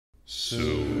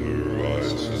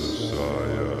Civilized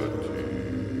Society.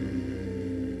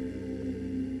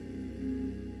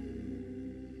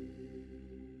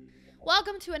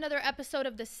 Welcome to another episode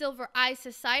of the Silver Eye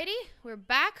Society. We're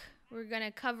back. We're going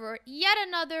to cover yet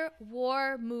another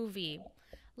war movie.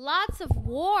 Lots of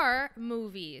war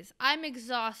movies. I'm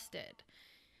exhausted.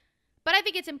 But I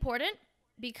think it's important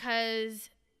because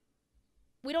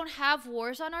we don't have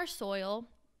wars on our soil.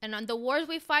 And the wars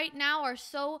we fight now are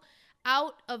so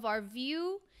out of our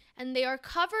view, and they are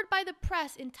covered by the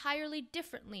press entirely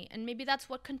differently. And maybe that's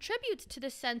what contributes to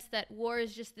the sense that war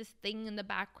is just this thing in the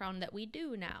background that we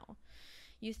do now.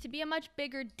 Used to be a much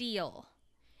bigger deal.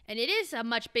 And it is a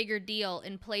much bigger deal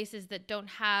in places that don't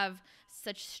have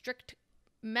such strict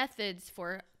methods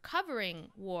for covering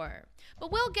war.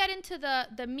 But we'll get into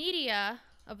the media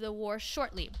of the war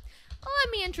shortly.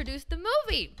 Let me introduce the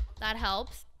movie. That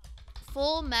helps.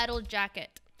 Full Metal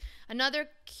Jacket. Another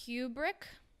Kubrick,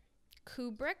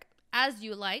 as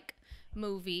you like,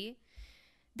 movie.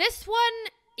 This one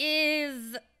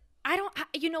is, as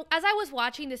I was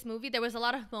watching this movie, there was a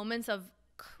lot of moments of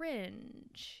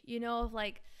cringe, of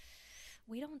like,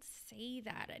 we don't say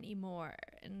that anymore.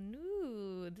 And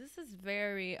ooh, this is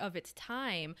very of its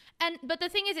time. But the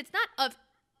thing is, it's not of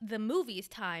the movie's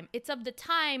time. It's of the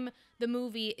time the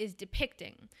movie is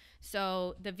depicting.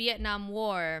 So the Vietnam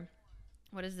War,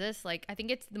 what is this? I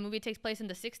think the movie takes place in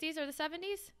the 60s or the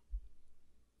 70s.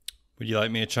 Would you like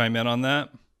me to chime in on that?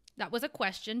 That was a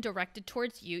question directed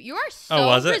towards you. You are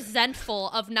so resentful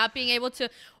of not being able to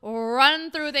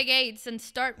run through the gates and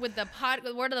start with the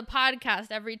word of the podcast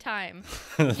every time.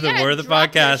 The word of the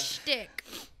podcast.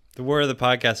 The word of the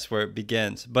podcast is where it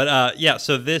begins. But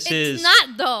so it's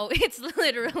not, though. It's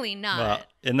literally not. Well,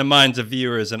 in the minds of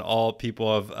viewers and all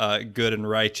people of good and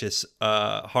righteous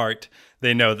heart,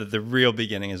 they know that the real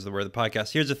beginning is the word of the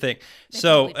podcast. Here's the thing.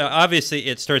 So obviously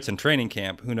it starts in training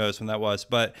camp. Who knows when that was?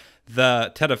 But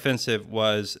the Tet Offensive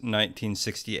was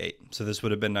 1968. So this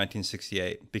would have been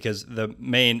 1968 because the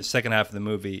main second half of the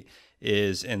movie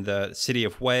is in the city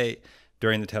of Hue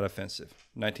during the Tet Offensive,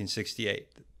 1968.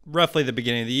 Roughly the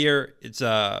beginning of the year. It's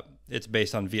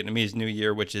based on Vietnamese New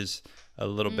Year, which is a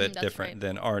little bit different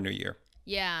than our New Year.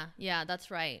 Yeah, that's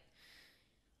right.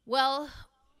 Well,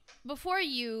 before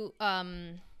you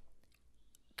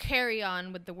carry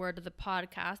on with the word of the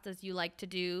podcast, as you like to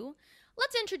do,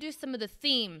 let's introduce some of the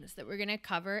themes that we're going to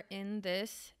cover in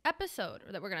this episode,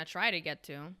 or that we're going to try to get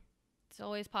to. It's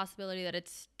always a possibility that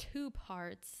it's 2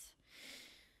 parts.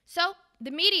 So,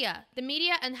 the media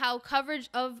and how coverage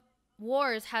of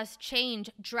wars has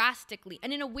changed drastically,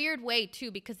 and in a weird way too,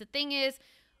 because the thing is,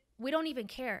 we don't even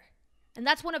care. And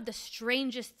that's one of the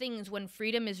strangest things when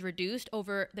freedom is reduced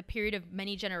over the period of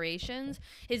many generations,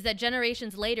 is that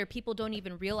generations later, people don't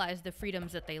even realize the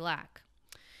freedoms that they lack.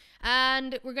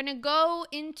 And we're going to go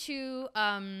into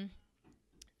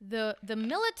the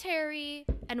military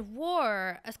and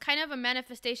war as kind of a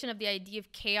manifestation of the idea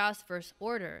of chaos versus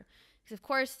order. Because, of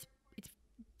course, it's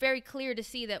very clear to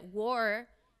see that war,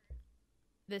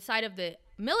 the side of the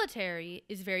military,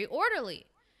 is very orderly.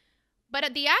 But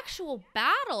at the actual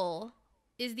battle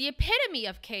is the epitome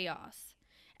of chaos.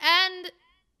 And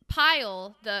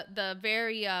Pyle, the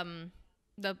very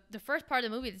the first part of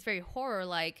the movie that's very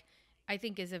horror-like, I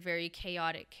think is a very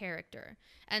chaotic character.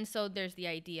 And so there's the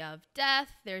idea of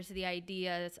death, there's the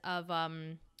ideas of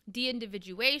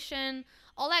de-individuation,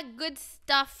 all that good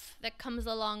stuff that comes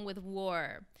along with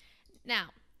war. Now,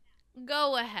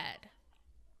 go ahead.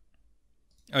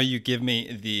 Oh, you give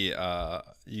me the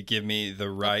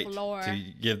right to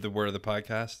give the word of the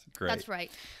podcast? Great. That's right.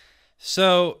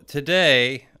 So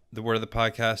today, the word of the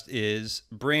podcast is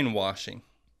brainwashing.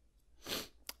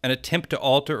 An attempt to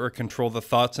alter or control the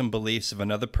thoughts and beliefs of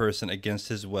another person against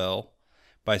his will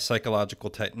by psychological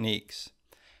techniques.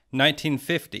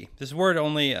 1950. This word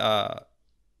only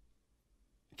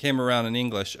came around in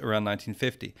English around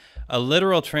 1950. A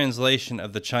literal translation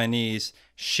of the Chinese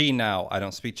 "shi now." I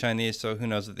don't speak Chinese, so who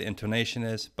knows what the intonation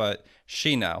is, but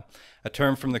 "shi now," a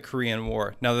term from the Korean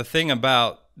War. Now, the thing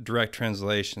about direct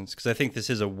translations, because I think this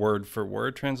is a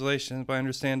word-for-word translation, by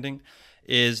understanding,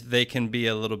 is they can be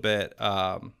a little bit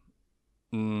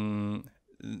not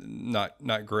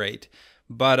great.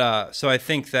 But so I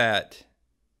think that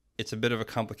it's a bit of a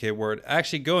complicated word.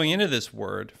 Actually, going into this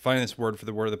word, finding this word for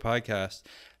the word of the podcast,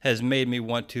 has made me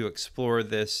want to explore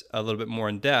this a little bit more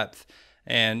in depth.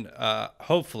 And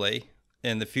hopefully,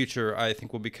 in the future, I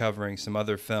think we'll be covering some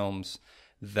other films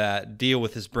that deal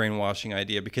with this brainwashing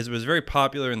idea, because it was very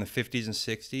popular in the 50s and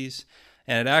 60s.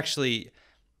 And it actually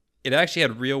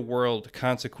had real-world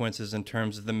consequences in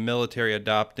terms of the military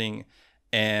adopting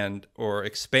and or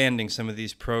expanding some of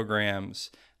these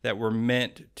programs that were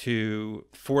meant to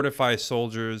fortify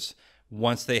soldiers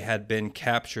once they had been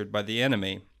captured by the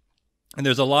enemy. And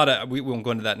there's a lot of, we won't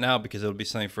go into that now because it'll be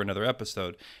something for another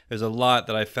episode. There's a lot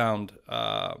that I found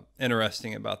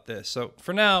interesting about this. So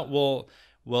for now, we'll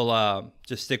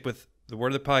just stick with the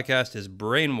word of the podcast is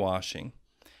brainwashing.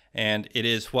 And it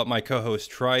is what my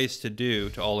co-host tries to do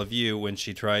to all of you when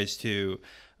she tries to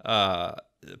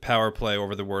power play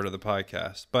over the word of the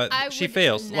podcast. But she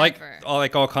fails. Never.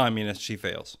 Like all communists, she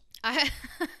fails.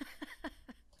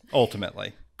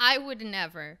 Ultimately. I would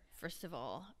never, first of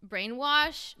all,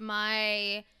 brainwash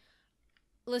my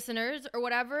listeners or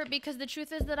whatever, because the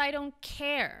truth is that I don't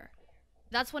care.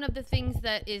 That's one of the things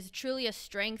that is truly a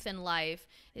strength in life,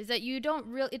 is that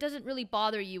it doesn't really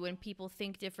bother you when people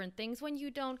think different things when you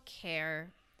don't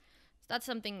care. So that's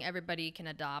something everybody can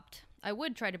adopt. I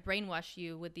would try to brainwash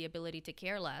you with the ability to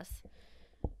care less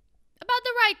about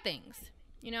the right things,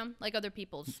 like other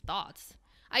people's thoughts.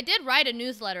 I did write a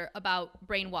newsletter about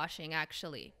brainwashing,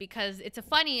 actually, because it's a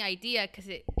funny idea, because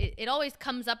it always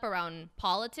comes up around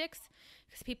politics,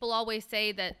 because people always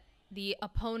say that the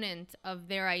opponent of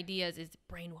their ideas is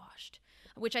brainwashed,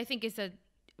 which I think is a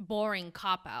boring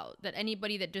cop-out, that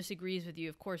anybody that disagrees with you,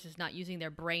 of course, is not using their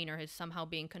brain or is somehow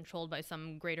being controlled by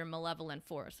some greater malevolent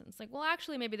force. And it's like, well,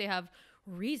 actually, maybe they have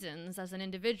reasons as an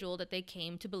individual that they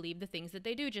came to believe the things that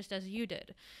they do, just as you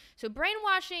did. So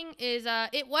brainwashing is,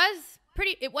 it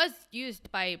was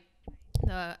used by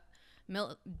the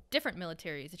different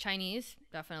militaries, the Chinese,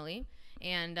 definitely,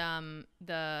 and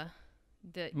the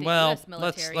US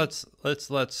military. let's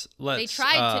They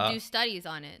tried to do studies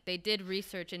on it. They did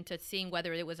research into seeing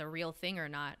whether it was a real thing or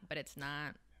not, but it's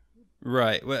not.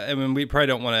 Right. Well, I mean, we probably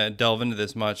don't want to delve into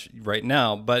this much right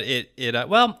now, but it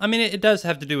does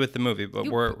have to do with the movie, but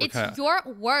it's your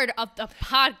word of the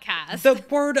podcast. The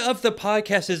word of the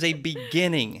podcast is a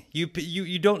beginning.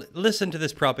 You don't listen to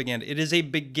this propaganda. It is a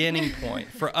beginning point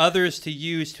for others to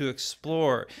use to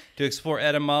explore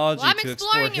etymology, to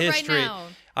explore history. Right now.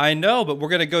 I know, but we're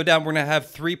going to go down. We're going to have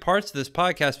 3 parts to this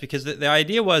podcast, because the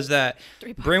idea was that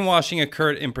brainwashing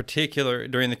occurred in particular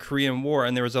during the Korean War,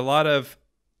 and there was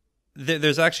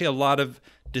there's actually a lot of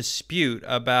dispute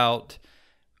about,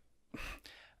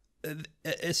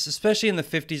 especially in the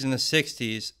 50s and the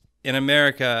 60s, in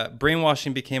America,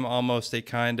 brainwashing became almost a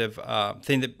kind of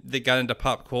thing that got into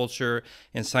pop culture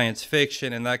and science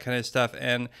fiction and that kind of stuff,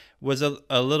 and was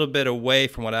a little bit away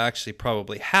from what actually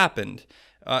probably happened.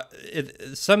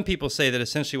 Some people say that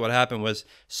essentially what happened was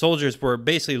soldiers were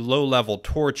basically low-level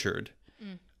tortured,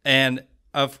 and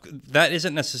that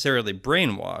isn't necessarily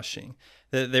brainwashing.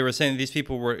 They were saying these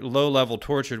people were low-level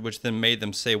tortured, which then made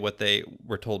them say what they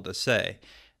were told to say.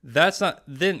 That's not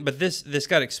then, but this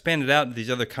got expanded out into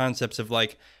these other concepts of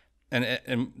like,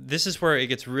 and this is where it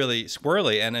gets really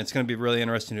squirrely, and it's going to be really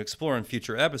interesting to explore in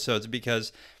future episodes,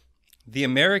 because the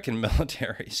American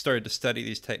military started to study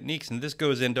these techniques, and this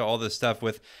goes into all this stuff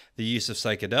with the use of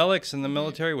psychedelics in the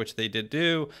military, which they did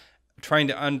do, trying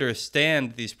to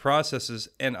understand these processes,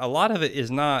 and a lot of it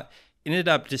ended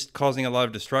up just causing a lot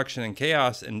of destruction and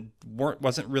chaos, and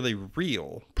wasn't really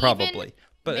real, probably. Even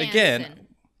but Manson. Again,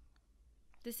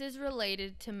 this is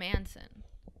related to Manson.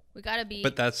 We gotta be.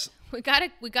 But that's. We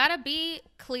gotta be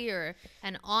clear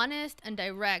and honest and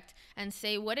direct and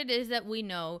say what it is that we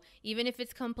know, even if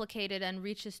it's complicated and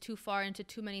reaches too far into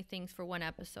too many things for one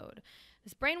episode.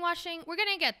 This brainwashing, we're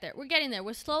gonna get there. We're getting there.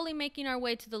 We're slowly making our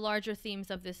way to the larger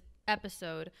themes of this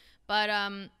episode. But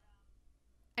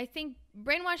I think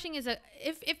brainwashing is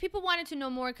if people wanted to know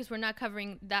more, because we're not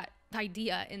covering that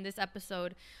idea in this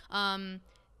episode,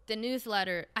 the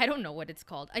newsletter, I don't know what it's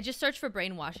called. I just searched for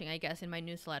brainwashing, I guess, in my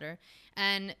newsletter.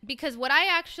 And because what I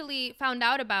actually found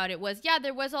out about it was,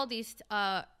 there was all these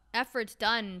efforts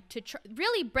done to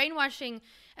really brainwashing,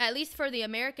 at least for the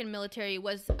American military,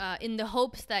 was in the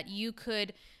hopes that you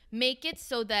could make it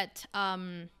so that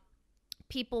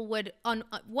people would,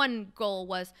 one goal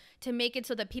was to make it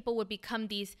so that people would become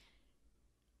these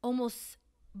almost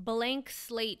blank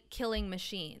slate killing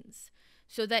machines,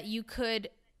 so that you could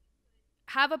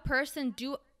have a person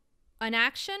do an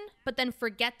action, but then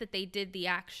forget that they did the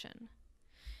action.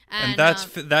 And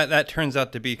that turns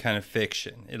out to be kind of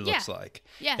fiction, it looks like.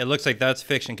 Yeah. It looks like that's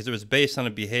fiction, because it was based on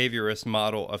a behaviorist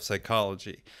model of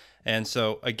psychology. And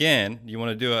so, again, do we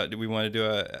want to do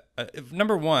a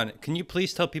number one, can you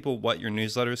please tell people what your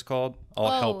newsletter is called?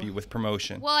 I'll help you with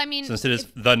promotion. Well, I mean, since it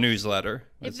is the newsletter.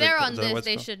 If they're on this,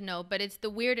 they should know, but it's the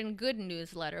Weird and Good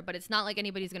newsletter, but it's not like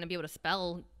anybody's going to be able to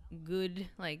spell good,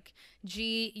 like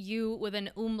G-U with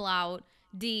an umlaut,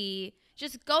 D.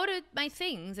 Just go to my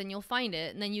things and you'll find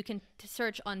it, and then you can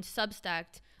search on Substack,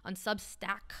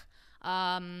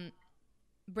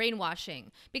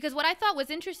 brainwashing. Because what I thought was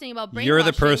interesting about brainwashing... You're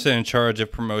the person in charge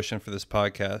of promotion for this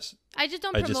podcast. I just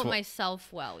don't promote myself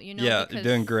well, you know? Yeah, because, you're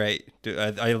doing great.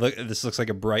 I look. This looks like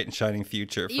a bright and shining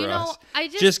future for us. I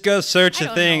just go search I a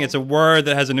don't thing. know. It's a word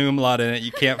that has an umlaut in it.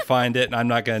 You can't find it, and I'm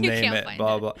not going to name it.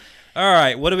 Blah, blah. All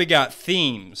right, what do we got?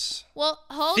 Themes. Well,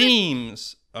 hold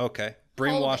Themes. Okay.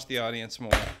 Brainwash the audience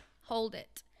more. Hold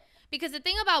it. Because the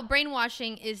thing about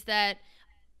brainwashing is that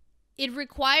it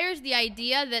requires the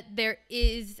idea that there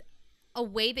is a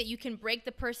way that you can break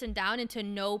the person down into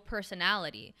no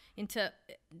personality, into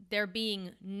there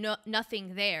being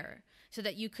nothing there, so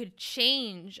that you could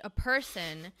change a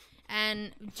person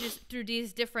and just through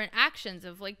these different actions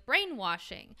of like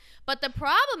brainwashing. But the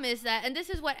problem is that, and this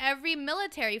is what every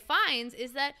military finds,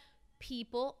 is that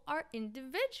people are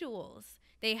individuals.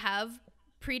 They have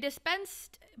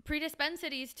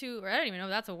predispositions to, or I don't even know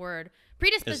if that's a word,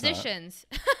 predispositions.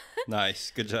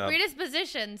 Nice, good job.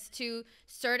 Predispositions to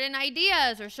certain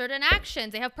ideas or certain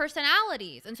actions. They have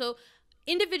personalities. And so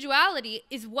individuality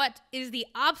is what is the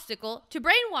obstacle to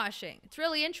brainwashing. It's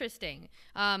really interesting.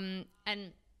 And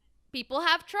people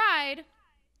have tried.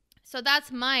 So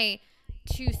that's my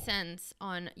 2 cents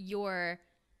on your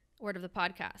word of the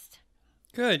podcast.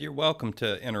 Good. You're welcome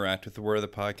to interact with the word of the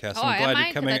podcast. Oh, am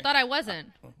I? Because I thought I wasn't.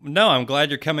 No, I'm glad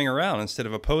you're coming around instead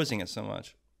of opposing it so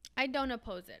much. I don't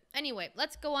oppose it. Anyway,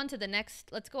 let's go on to the next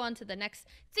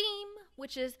theme,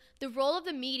 which is the role of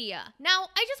the media. Now,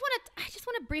 I just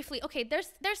want to briefly, okay, there's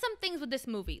some things with this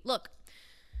movie. Look,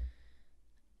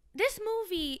 this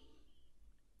movie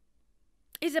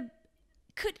is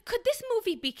could this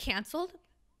movie be canceled?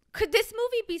 Could this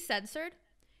movie be censored?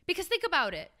 Because think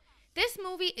about it. This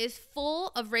movie is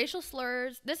full of racial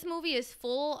slurs. This movie is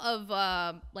full of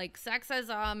like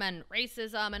sexism and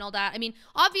racism and all that. I mean,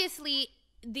 obviously,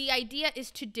 the idea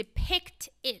is to depict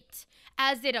it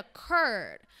as it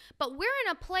occurred. But we're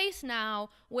in a place now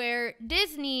where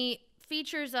Disney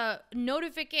features a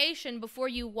notification before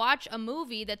you watch a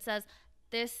movie that says,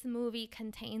 this movie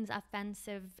contains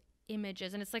offensive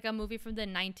images. And it's like a movie from the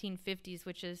 1950s,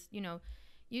 which is, you know,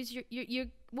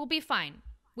 we'll be fine.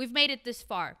 We've made it this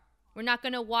far. We're not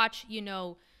going to watch, you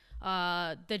know,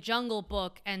 The Jungle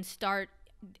Book and start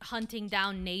hunting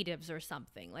down natives or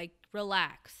something. Like,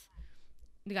 relax.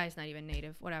 The guy's not even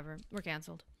native. Whatever. We're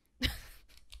canceled.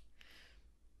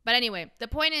 But anyway, the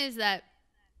point is that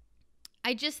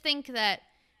I just think that,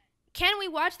 can we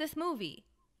watch this movie?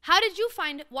 How did you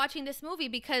find watching this movie?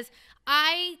 Because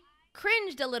I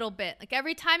cringed a little bit. Like,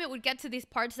 every time it would get to these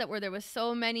parts where there was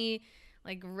so many,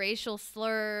 like, racial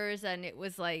slurs, and it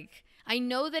was like... I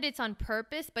know that it's on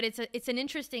purpose, but it's an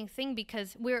interesting thing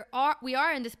because we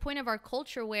are in this point of our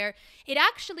culture where it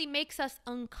actually makes us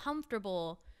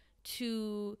uncomfortable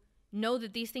to know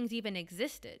that these things even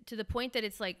existed, to the point that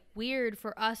it's like weird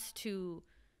for us to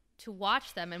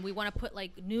watch them, and we want to put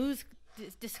like news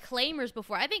disclaimers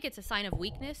before. I think it's a sign of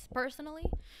weakness personally,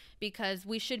 because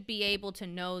we should be able to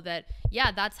know that,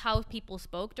 yeah, that's how people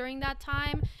spoke during that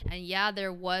time, and yeah,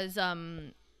 there was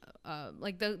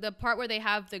like the part where they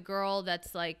have the girl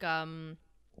that's like,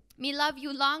 me love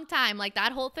you long time, like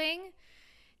that whole thing.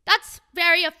 That's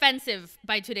very offensive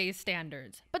by today's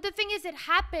standards. But the thing is, it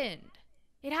happened.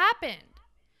 It happened.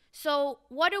 So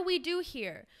what do we do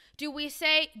here? Do we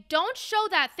say, don't show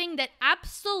that thing that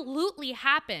absolutely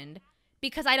happened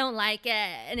because I don't like it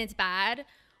and it's bad?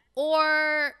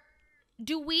 Or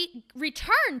do we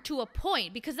return to a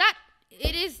point, because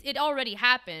it already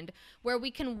happened, where we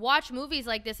can watch movies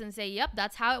like this and say, yep,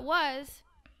 that's how it was.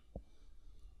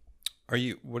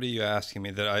 What are you asking me?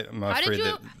 That I'm afraid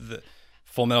that the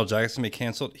Full Metal Jacket's gonna be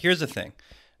canceled? Here's the thing.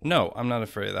 No, I'm not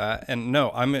afraid of that. And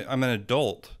no, I'm an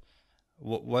adult.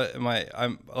 What am I?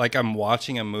 I'm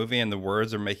watching a movie and the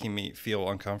words are making me feel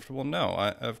uncomfortable. No,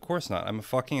 of course not. I'm a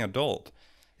fucking adult.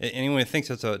 Anyone who thinks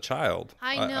it's a child,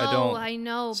 I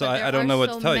know. So but I don't know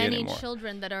what to tell you anymore. There are so many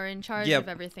children that are in charge of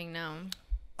everything now.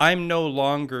 I'm no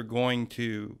longer going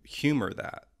to humor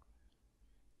that.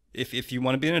 If you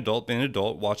want to be an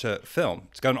adult, watch a film.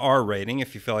 It's got an R rating.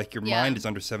 If you feel like your mind is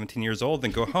under 17 years old,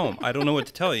 then go home. I don't know what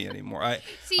to tell you anymore.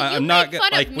 I'm not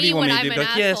fun like, of what do you want me to do?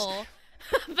 Like, yes.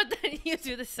 But then you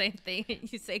do the same thing.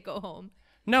 You say go home.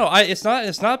 No, it's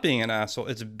not being an asshole.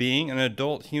 It's being an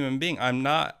adult human being. I'm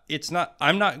not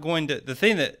going to, the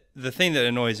thing that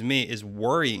annoys me is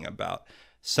worrying about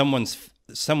someone's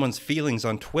feelings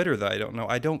on Twitter that I don't know.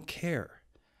 I don't care.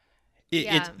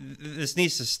 This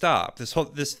needs to stop.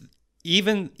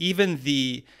 Even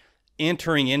the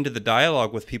entering into the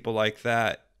dialogue with people like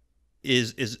that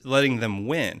is letting them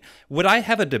win. Would I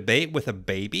have a debate with a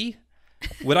baby?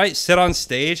 Would I sit on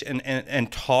stage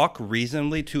and talk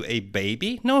reasonably to a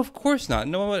baby? No, of course not.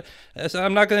 No,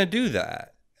 I'm not going to do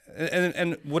that.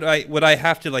 And would I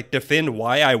have to like defend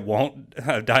why I won't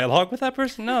have dialogue with that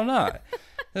person? No, I'm not.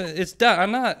 It's done.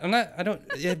 I'm not. I don't.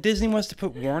 Yeah, Disney wants to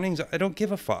put warnings. I don't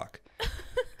give a fuck.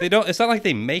 They don't. It's not like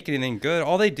they make anything good.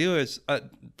 All they do is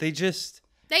they just.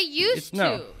 They used to.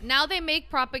 No. Now they make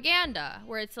propaganda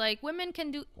where it's like women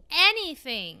can do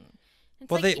anything. It's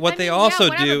well, like, they also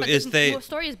do is the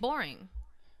story is boring.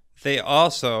 They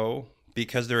also,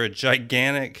 because they're a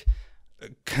gigantic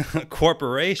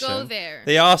corporation. Go there.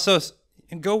 They also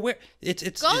go where it's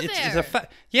there.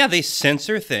 Yeah, they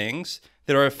censor things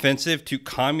that are offensive to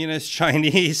communist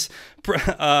Chinese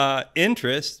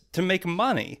interests to make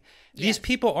money. Yes. These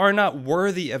people are not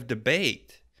worthy of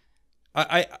debate.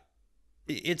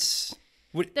 It's.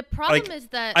 The problem is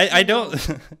that I don't.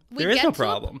 There is no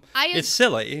problem. It's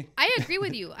silly. I agree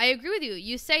with you.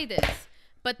 You say this,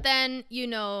 but then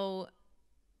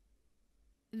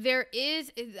there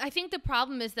is. I think the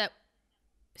problem is that.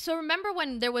 So remember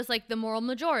when there was like the moral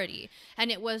majority,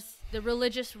 and it was the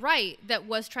religious right that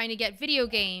was trying to get video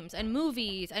games and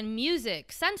movies and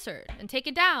music censored and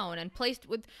taken down and placed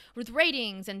with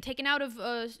ratings and taken out of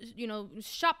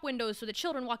shop windows so the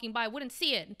children walking by wouldn't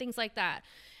see it and things like that.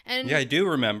 And yeah, I do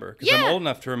remember because I'm old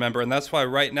enough to remember, and that's why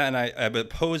right now, and I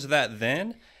opposed that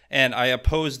then, and I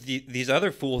oppose these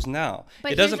other fools now.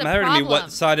 But it doesn't matter to me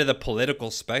what side of the political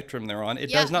spectrum they're on.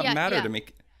 It does not matter to me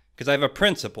because I have a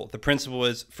principle. The principle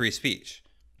is free speech.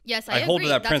 Yes, I agree. hold to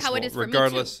that that's principle how it is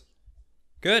regardless. For me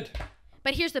too. Good.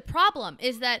 But here's the problem: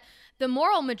 is that the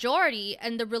moral majority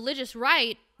and the religious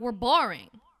right were boring.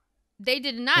 They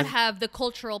did not have the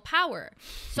cultural power.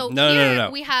 So no.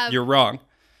 We have. You're wrong.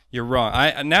 You're wrong.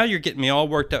 Now you're getting me all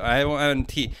worked up.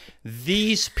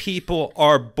 These people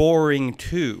are boring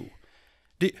too.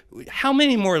 How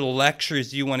many more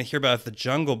lectures do you want to hear about if the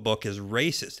Jungle Book is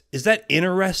racist? Is that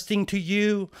interesting to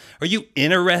you? Are you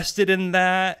interested in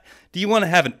that? Do you want to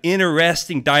have an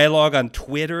interesting dialogue on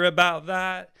Twitter about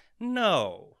that?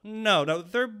 No.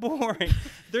 They're boring.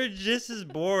 They're just as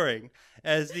boring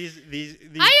as these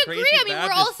I crazy agree. I mean,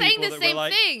 we're all saying the same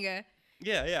thing.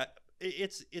 Yeah.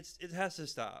 It has to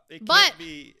stop. It but can't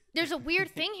be. There's a weird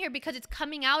thing here because it's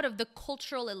coming out of the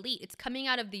cultural elite. It's coming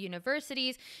out of the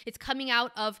universities. It's coming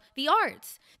out of the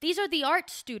arts. These are the art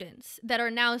students that are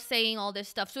now saying all this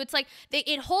stuff. So it's like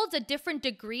it holds a different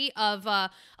degree of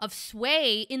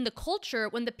sway in the culture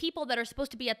when the people that are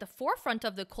supposed to be at the forefront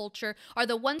of the culture are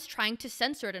the ones trying to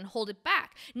censor it and hold it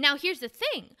back. Now, here's the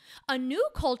thing. A new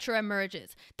culture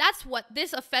emerges. That's what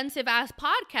this offensive-ass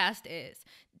podcast is.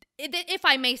 If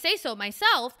I may say so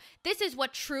myself, this is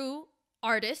what true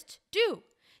artists do.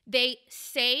 They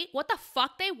say what the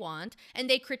fuck they want, and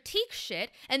they critique shit,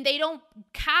 and they don't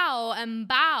cow and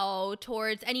bow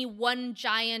towards any one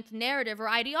giant narrative or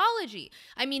ideology.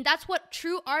 I mean, that's what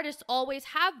true artists always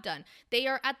have done. They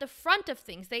are at the front of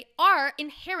things. They are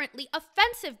inherently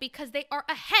offensive because they are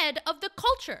ahead of the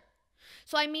culture.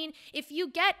 So, I mean, if you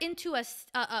get into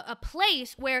a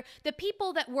place where the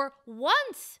people that were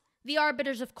once the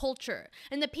arbiters of culture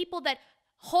and the people that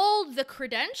hold the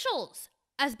credentials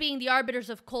as being the arbiters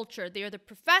of culture, they are the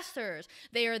professors,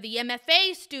 they are the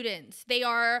MFA students, they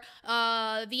are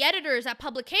the editors at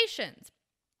publications.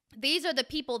 These are the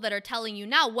people that are telling you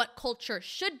now what culture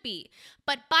should be.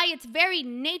 But by its very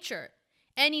nature,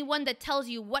 anyone that tells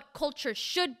you what culture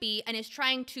should be and is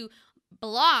trying to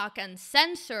block and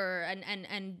censor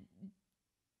and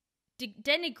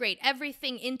denigrate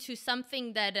everything into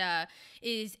something that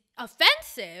is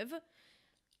offensive,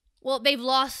 well, they've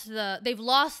lost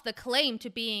the claim to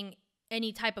being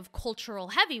any type of cultural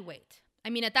heavyweight.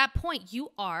 I mean, at that point, you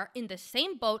are in the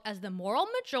same boat as the moral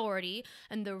majority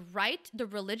and the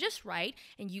religious right,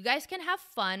 and you guys can have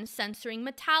fun censoring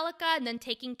Metallica and then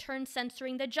taking turns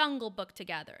censoring the Jungle Book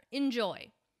together.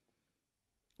 Enjoy.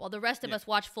 While the rest of us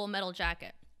watch Full Metal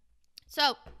Jacket.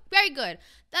 So, very good.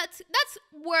 That's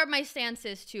where my stance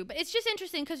is too. But it's just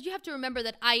interesting because you have to remember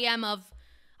that I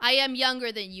am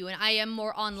younger than you, and I am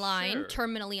more online,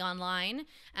 terminally online,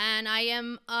 and I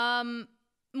am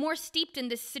more steeped in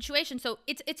this situation. So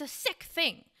it's a sick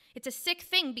thing. It's a sick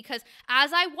thing because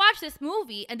as I watch this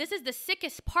movie, and this is the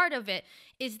sickest part of it,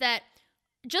 is that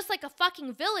just like a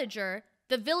fucking villager,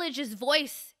 the village's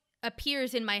voice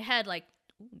appears in my head like,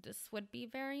 this would be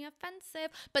very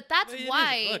offensive. But that's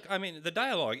why. Look, I mean, the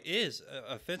dialogue is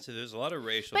offensive. There's a lot of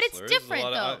racial slurs. But it's different,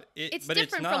 though. It's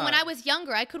different from when I was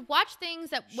younger. I could watch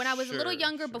things that when I was a little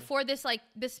younger before this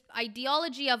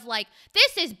ideology of like,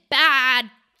 this is bad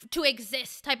to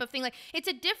exist type of thing. Like, it's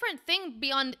a different thing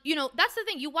beyond, that's the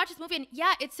thing. You watch this movie and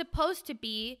yeah, it's supposed to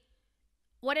be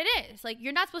what it is. Like,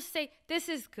 you're not supposed to say, this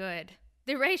is good.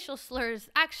 The racial slurs,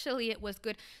 actually, it was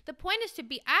good. The point is to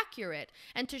be accurate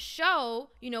and to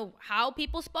show, how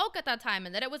people spoke at that time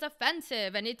and that it was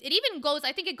offensive. And it even goes,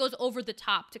 I think it goes over the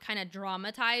top to kind of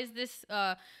dramatize this,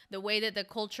 the way that the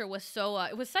culture was so,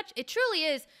 it truly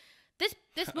is,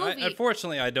 this movie.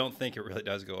 Unfortunately, I don't think it really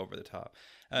does go over the top.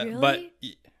 Really? But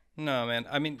no, man.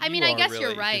 I mean, I guess really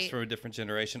you're right. just from a different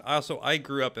generation. I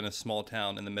grew up in a small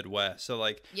town in the Midwest, so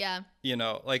like, yeah,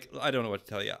 like I don't know what to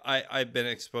tell you. I've been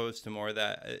exposed to more of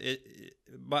that.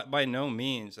 By no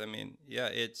means. I mean, yeah,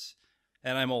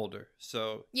 and I'm older,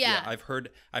 so yeah. I've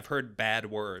heard bad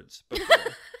words before.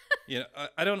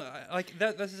 I don't know. Like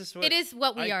that. That's just what it is.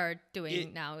 What we are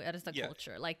doing now as the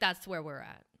culture. Like that's where we're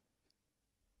at.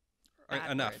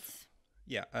 Enough. Words.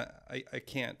 Yeah, I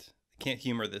can't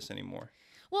humor this anymore.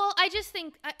 Well, I just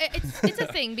think it's a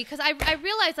thing because I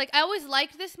realized, like, I always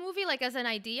liked this movie, like, as an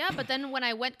idea, but then when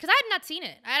I went, because I had not seen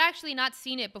it. I had actually not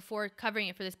seen it before covering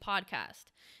it for this podcast.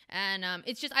 And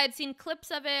it's just, I had seen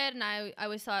clips of it, and I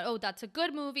always thought, oh, that's a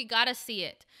good movie, gotta see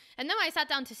it. And then when I sat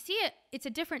down to see it, it's a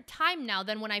different time now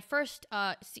than when I first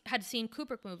had seen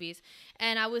Kubrick movies.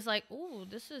 And I was like, oh,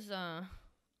 this is, I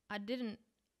didn't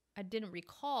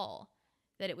recall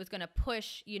that it was going to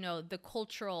push,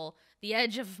 the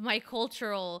edge of my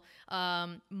cultural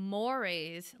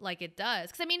mores like it does.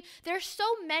 Because, I mean, there's so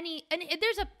many, and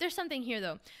there's something here,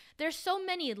 though. There's so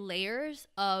many layers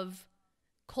of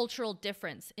cultural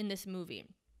difference in this movie.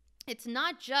 It's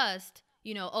not just,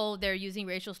 they're using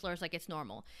racial slurs like it's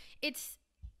normal. It's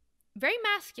very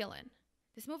masculine.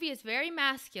 This movie is very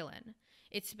masculine.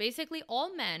 It's basically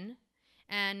all men.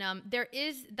 And there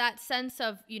is that sense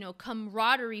of,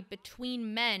 camaraderie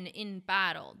between men in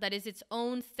battle that is its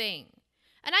own thing.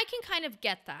 And I can kind of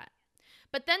get that.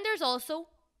 But then there's also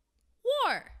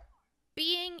war,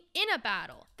 being in a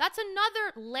battle. That's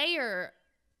another layer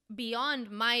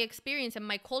beyond my experience and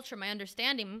my culture, my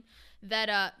understanding,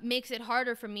 that makes it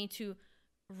harder for me to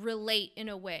relate in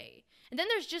a way. And then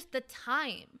there's just the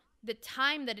time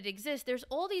that it exists. There's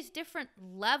all these different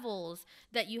levels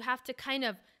that you have to kind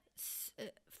of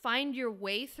find your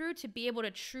way through to be able to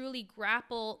truly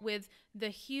grapple with the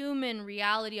human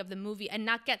reality of the movie and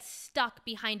not get stuck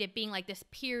behind it being like this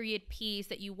period piece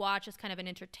that you watch as kind of an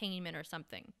entertainment or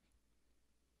something.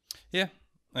 Yeah,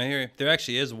 I hear you. There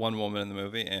actually is one woman in the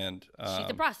movie, and she's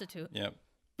a prostitute. Yeah.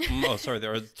 Oh, sorry.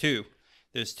 There are two.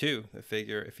 There's two that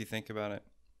figure if you think about it.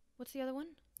 What's the other one?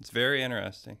 It's very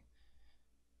interesting.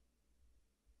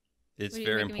 It's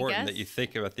very important that you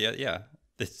think about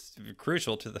it's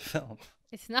crucial to the film.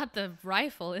 It's not the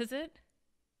rifle, is it?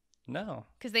 No.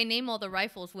 Because they name all the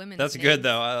rifles women's That's names. good,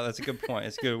 though. That's a good point.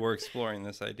 It's good we're exploring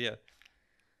this idea.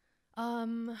 I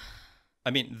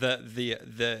mean,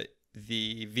 the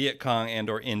Viet Cong and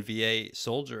or NVA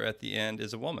soldier at the end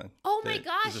is a woman. Oh my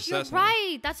gosh, you're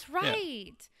right. That's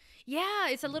right. Yeah,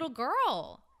 it's a little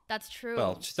girl. That's true.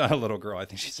 Well, she's not a little girl. I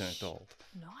think she's an adult.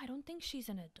 No, I don't think she's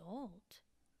an adult.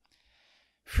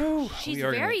 Whew, she's we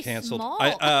are very canceled. small.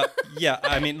 Yeah,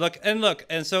 I mean, look,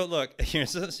 you're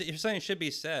something should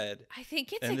be said. I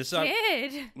think it's a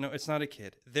kid. No, it's not a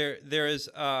kid. There is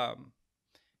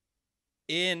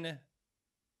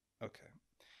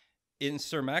in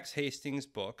Sir Max Hastings'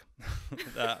 book,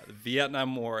 The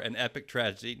Vietnam War, An Epic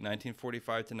Tragedy, 1945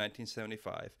 to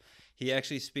 1975, he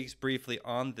actually speaks briefly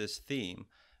on this theme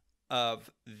of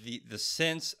the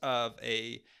sense of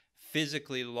a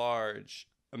physically large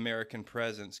American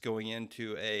presence going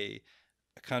into a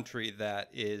country that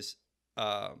is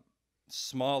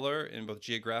smaller in both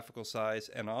geographical size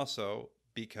and also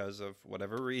because of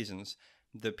whatever reasons,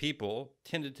 the people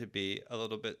tended to be a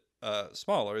little bit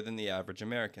smaller than the average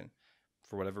American.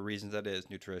 For whatever reasons that is,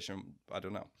 nutrition, I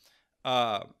don't know.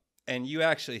 And you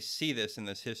actually see this in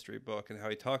this history book and how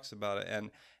he talks about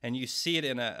it. And you see it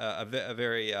in a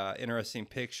very interesting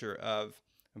picture of,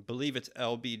 I believe it's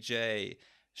LBJ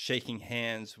shaking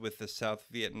hands with the South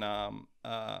Vietnam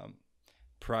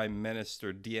Prime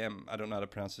Minister, Diem, I don't know how to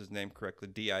pronounce his name correctly,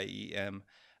 Diem,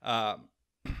 how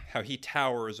he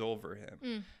towers over him.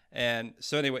 Mm. And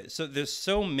so anyway, so there's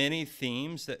so many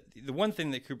themes that the one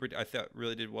thing that Kubrick I thought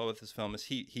really did well with this film is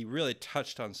he really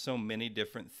touched on so many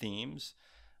different themes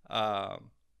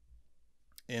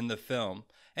in the film.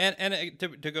 And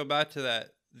to go back to that,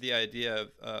 the idea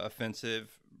of offensive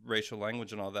racial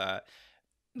language and all that,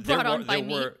 there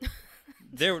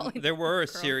were a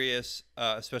serious,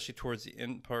 especially towards the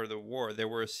end part of the war, there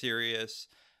were serious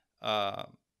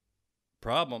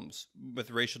problems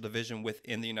with racial division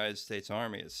within the United States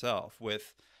Army itself,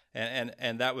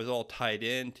 and that was all tied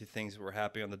into things that were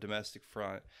happening on the domestic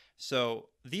front. So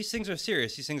these things are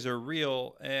serious. These things are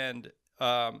real, and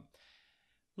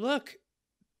look,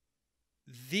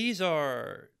 these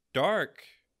are dark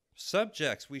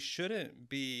subjects. We shouldn't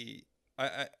be.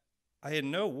 I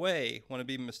in no way want to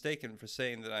be mistaken for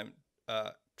saying that I'm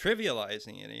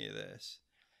trivializing any of this.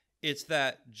 It's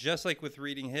that just like with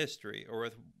reading history or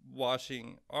with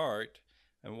watching art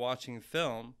and watching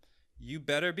film, you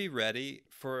better be ready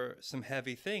for some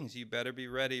heavy things. You better be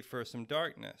ready for some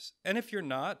darkness. And if you're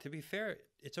not, to be fair,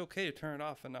 it's okay to turn it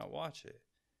off and not watch it.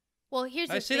 Well, here's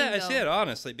the thing, I say that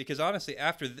honestly, because honestly,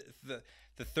 after the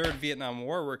third Vietnam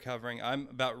War we're covering, I'm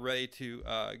about ready to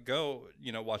go,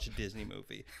 watch a Disney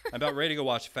movie. I'm about ready to go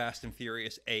watch Fast and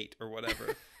Furious 8 or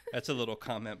whatever. That's a little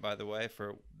comment, by the way,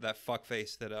 for that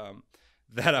fuckface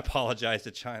that apologized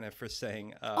to China for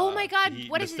saying. Oh my God,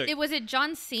 what is it? Was it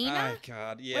John Cena? Oh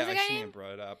God, yeah, I shouldn't have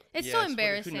brought it up. It's so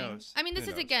embarrassing. Who knows? I mean, this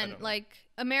is again like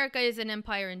America is an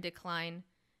empire in decline.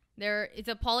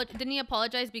 Didn't he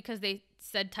apologize because they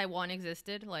said Taiwan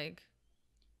existed? Like,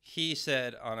 he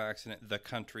said on accident the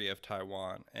country of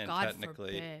Taiwan, and God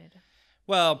technically, forbid.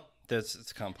 Well,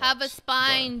 it's complex. Have a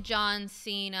spine, John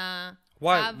Cena.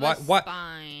 Why?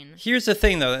 Spine. Here's the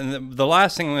thing, though, and the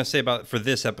last thing I'm going to say for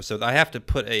this episode, I have to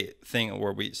put a thing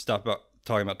where we stop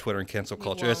talking about Twitter and cancel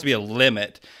culture. There has to be a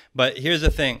limit. But here's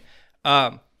the thing: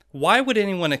 why would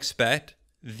anyone expect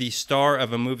the star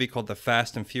of a movie called The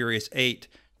Fast and Furious 8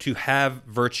 to have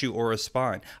virtue or a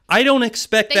spine? I don't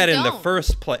expect that in the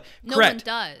first place. No one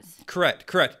does.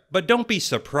 Correct. But don't be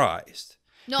surprised.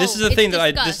 No, this is the thing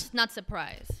that not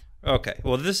surprised. Okay,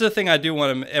 well, this is the thing I do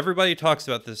want to. Everybody talks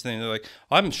about this thing. They're like,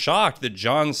 "I'm shocked that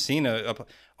John Cena."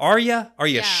 Are you? Are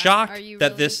you shocked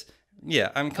that this? Yeah,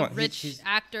 I'm. Come on, rich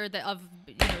actor of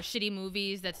shitty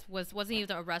movies wasn't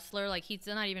even a wrestler. Like, he's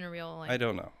not even a real. Like, I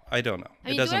don't know. I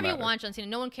mean, do whatever you want, John Cena.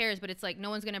 No one cares, but it's like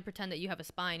no one's gonna pretend that you have a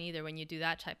spine either when you do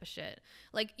that type of shit.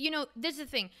 Like, this is the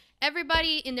thing.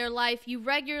 Everybody in their life, you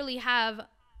regularly have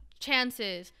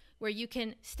chances where you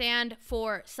can stand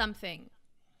for something.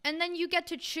 And then you get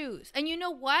to choose. And you know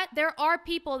what? There are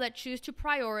people that choose to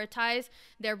prioritize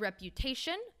their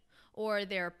reputation or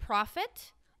their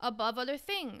profit above other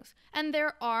things. And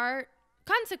there are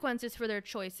consequences for their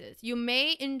choices. You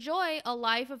may enjoy a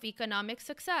life of economic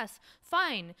success.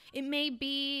 Fine. It may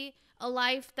be a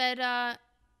life that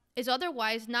is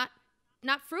otherwise not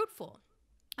fruitful.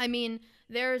 I mean,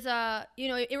 there's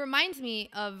it reminds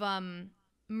me of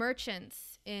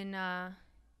merchants in the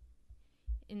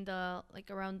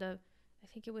around the, I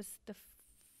think it was the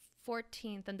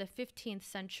 14th and the 15th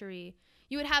century.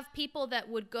 You would have people that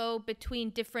would go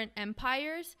between different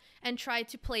empires and try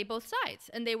to play both sides.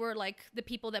 And they were like the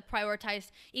people that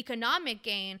prioritized economic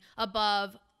gain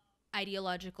above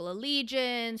ideological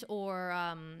allegiance or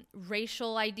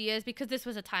racial ideas, because this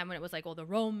was a time when it was like, oh, the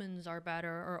Romans are better,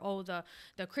 or oh, the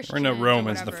Christians. Or no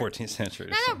Romans in the 14th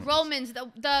century. Not Romans,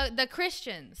 the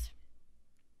Christians.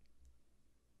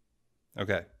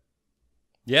 Okay.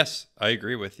 Yes, I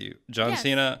agree with you. John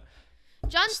Cena.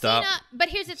 But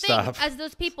here's the thing. As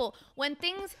those people, when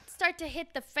things start to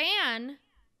hit the fan,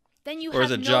 then you have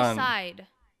no side.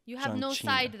 You have no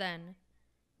side then.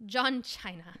 John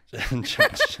China.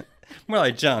 More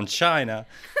like John China.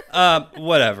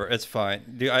 Whatever. It's fine.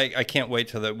 Dude, I can't wait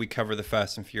till we cover the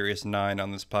Fast and Furious 9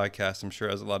 on this podcast. I'm sure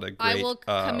it has a lot of great... I will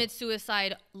commit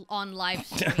suicide on live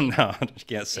stream. No, you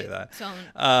can't say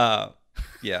that.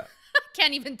 Yeah.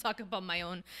 Can't even talk about my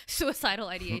own suicidal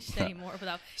ideation anymore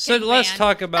without. So let's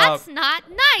talk about. That's not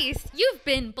nice. You've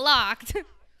been blocked.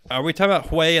 Are we talking about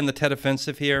Hui and the Tet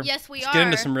Offensive here? Yes, we are. Let's get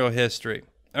into some real history.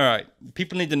 All right.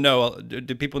 People need to know.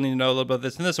 Do people need to know a little about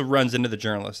this? And this runs into the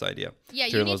journalist idea. Yeah,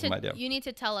 you need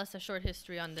to tell us a short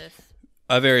history on this.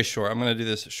 Very short. I'm going to do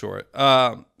this short.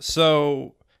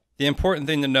 So the important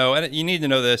thing to know, and you need to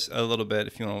know this a little bit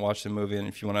if you want to watch the movie and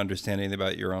if you want to understand anything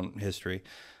about your own history.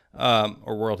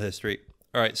 Or world history.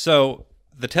 All right, so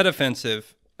the Tet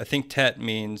Offensive, I think Tet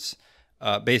means,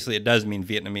 basically it does mean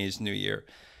Vietnamese New Year.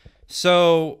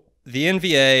 So the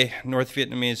NVA, North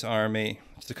Vietnamese Army,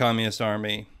 it's the Communist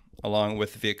Army, along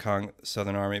with the Viet Cong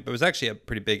Southern Army, but it was actually a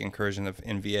pretty big incursion of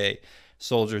NVA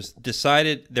soldiers,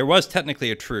 decided, there was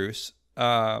technically a truce,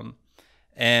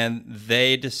 and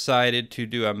they decided to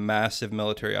do a massive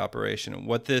military operation.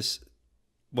 What this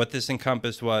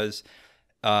encompassed was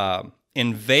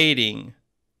invading,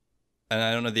 and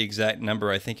I don't know the exact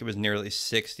number, I think it was nearly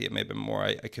 60, it may have been more,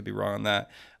 I could be wrong on that,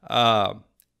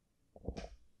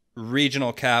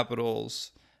 regional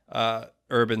capitals,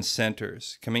 urban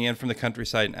centers, coming in from the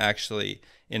countryside and actually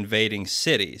invading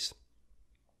cities.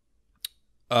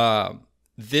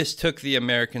 This took the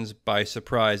Americans by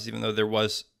surprise, even though there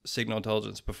was signal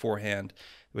intelligence beforehand,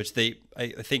 which they,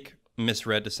 I think,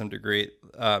 misread to some degree.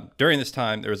 During this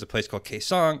time, there was a place called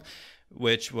Kaesong,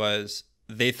 which was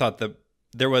they thought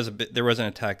there was an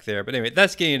attack there. But anyway,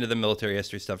 that's getting into the military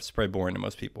history stuff. It's probably boring to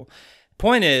most people.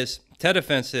 Point is, Tet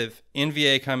Offensive,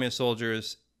 NVA communist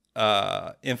soldiers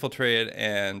infiltrated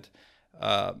and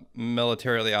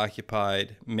militarily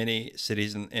occupied many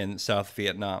cities in South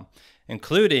Vietnam,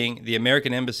 including the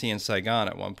American embassy in Saigon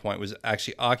at one point was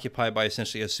actually occupied by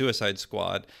essentially a suicide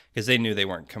squad because they knew they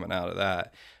weren't coming out of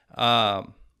that.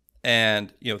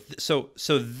 And so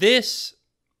this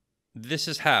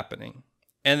is happening.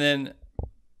 And then,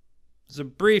 so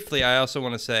briefly, I also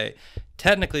want to say,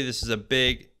 technically, this is a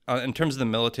big, in terms of the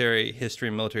military history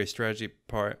and military strategy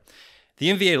part, the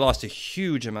NVA lost a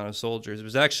huge amount of soldiers. It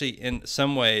was actually, in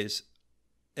some ways,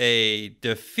 a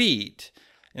defeat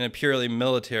in a purely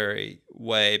military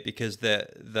way because the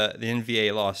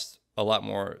NVA lost a lot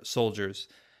more soldiers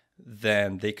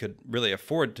than they could really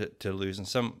afford to lose in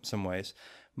some ways.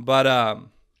 But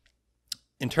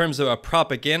in terms of a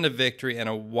propaganda victory and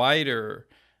a wider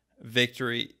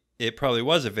victory, it probably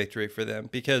was a victory for them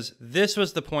because this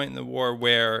was the point in the war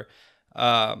where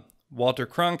Walter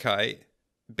Cronkite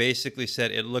basically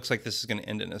said it looks like this is going to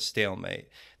end in a stalemate.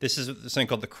 This is something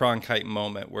called the Cronkite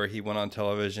moment, where he went on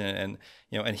television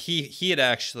and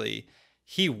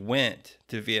he went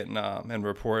to Vietnam and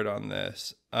reported on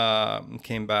this, and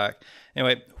came back.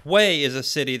 Anyway, Hue is a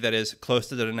city that is close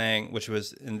to Da Nang, which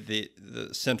was in the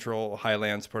central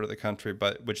highlands part of the country,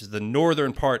 but which is the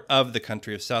northern part of the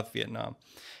country of South Vietnam.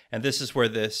 And this is where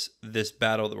this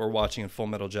battle that we're watching in Full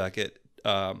Metal Jacket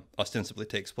ostensibly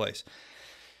takes place.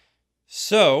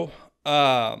 So,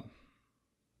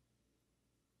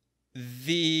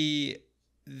 the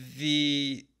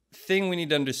thing we need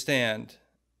to understand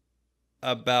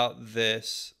about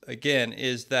this, again,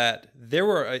 is that there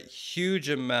were a huge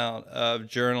amount of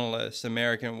journalists,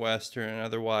 American, Western, and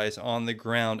otherwise, on the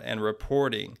ground and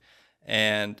reporting.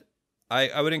 And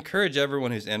I would encourage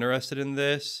everyone who's interested in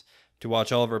this to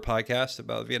watch all of our podcasts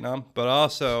about Vietnam, but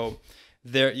also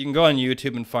you can go on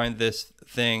YouTube and find this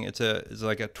thing. It's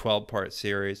like a 12-part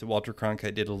series that Walter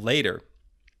Cronkite did later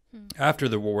after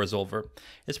the war was over.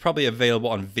 It's probably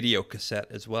available on video cassette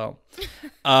as well.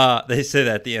 They say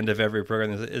that at the end of every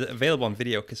program. It's available on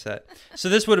video cassette. So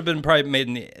this would have been probably made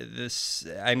in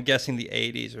I'm guessing the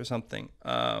 80s or something.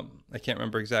 I can't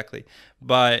remember exactly.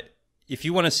 But if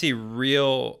you want to see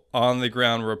real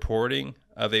on-the-ground reporting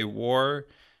of a war,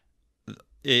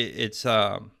 it's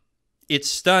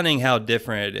stunning how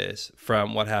different it is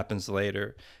from what happens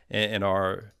later in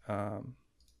our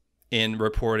in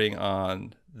reporting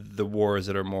on the wars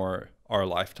that are more our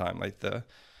lifetime, like the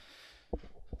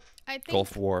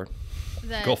Gulf War.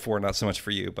 Gulf War, not so much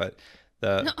for you, but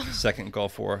the second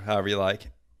Gulf War, however you like.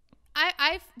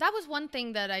 That was one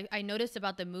thing that I noticed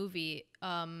about the movie.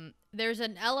 There's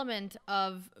an element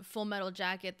of Full Metal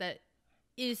Jacket that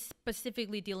is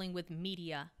specifically dealing with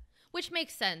media, which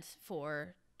makes sense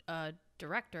for a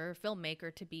director,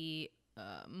 filmmaker, to be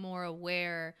more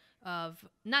aware of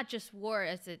not just war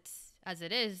as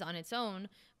it is on its own,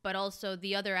 but also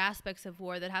the other aspects of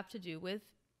war that have to do with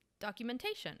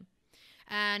documentation.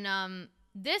 And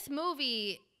this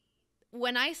movie,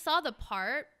 when I saw the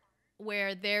part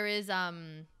where there's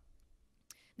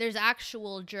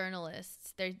actual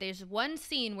journalists, there's one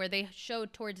scene where they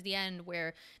showed towards the end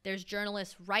where there's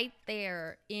journalists right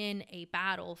there in a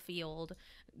battlefield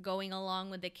going along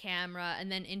with the camera and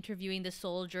then interviewing the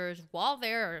soldiers while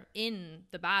they're in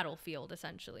the battlefield,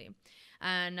 essentially.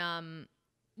 And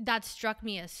that struck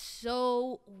me as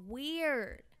so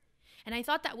weird. And I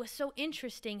thought that was so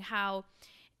interesting how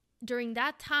during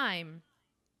that time,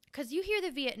 because you hear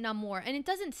the Vietnam War and it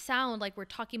doesn't sound like we're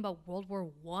talking about World War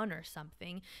I or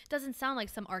something. It doesn't sound like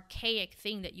some archaic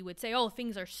thing that you would say, oh,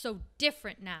 things are so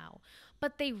different now.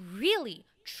 But they really,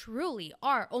 truly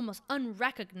are almost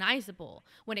unrecognizable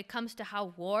when it comes to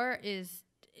how war is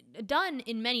done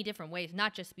in many different ways,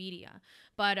 not just media.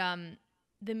 But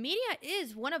the media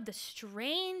is one of the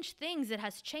strange things that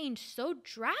has changed so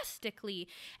drastically,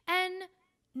 and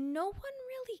no one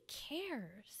really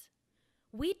cares.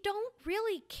 We don't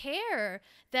really care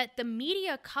that the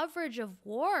media coverage of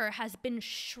war has been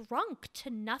shrunk to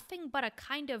nothing but a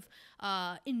kind of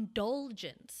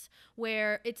indulgence,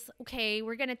 where it's, okay,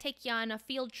 we're going to take you on a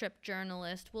field trip,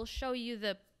 journalist. We'll show you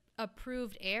the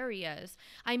approved areas.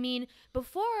 I mean,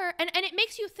 before, and it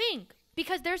makes you think,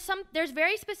 because there's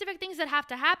very specific things that have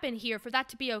to happen here for that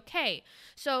to be okay.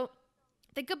 So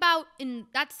think about in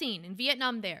that scene in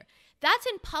Vietnam there. That's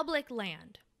in public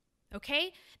land.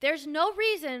 Okay? There's no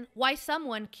reason why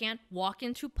someone can't walk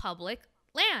into public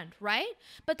land, right?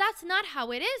 But that's not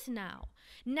how it is now.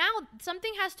 Now,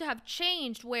 something has to have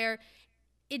changed where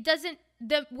it doesn't,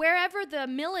 wherever the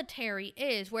military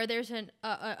is, where there's an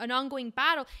ongoing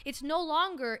battle, it's no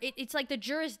longer, it's like the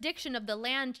jurisdiction of the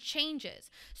land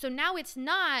changes. So now it's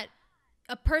not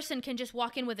a person can just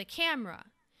walk in with a camera.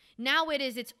 Now it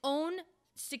is its own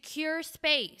secure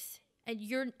space.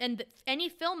 And any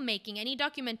filmmaking, any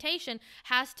documentation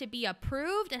has to be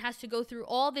approved and has to go through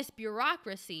all this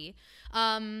bureaucracy,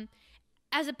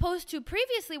 as opposed to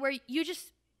previously where you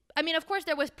just, I mean, of course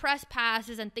there was press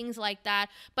passes and things like that,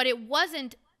 but it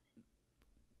wasn't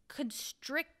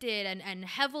constricted and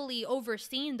heavily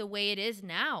overseen the way it is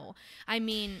now. I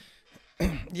mean,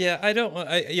 yeah,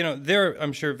 there are,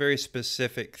 I'm sure, very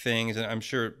specific things, and I'm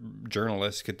sure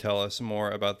journalists could tell us more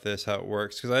about this, how it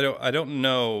works, because I don't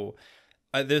know.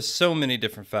 There's so many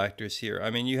different factors here. I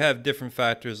mean, you have different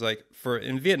factors, like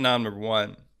in Vietnam, number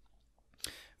one,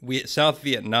 South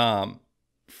Vietnam,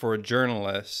 for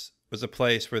journalists, was a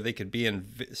place where they could be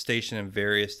stationed in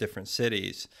various different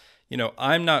cities.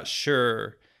 I'm not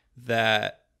sure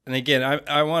that, and again,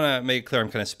 I want to make it clear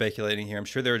I'm kind of speculating here. I'm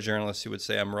sure there are journalists who would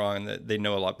say I'm wrong and that they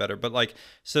know a lot better. But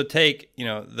so take,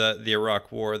 the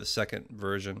Iraq War, the second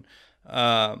version.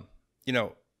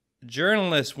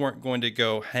 Journalists weren't going to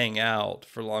go hang out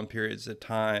for long periods of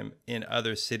time in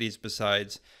other cities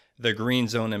besides the Green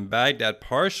Zone in Baghdad,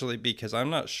 partially because I'm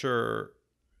not sure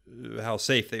how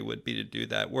safe they would be to do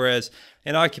that. Whereas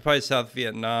in occupied South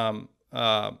Vietnam,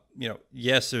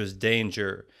 yes, there's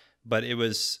danger, but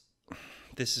this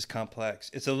is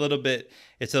complex. It's a little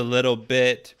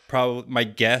bit, probably my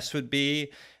guess would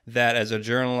be that as a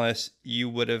journalist, you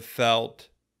would have felt,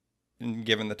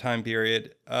 given the time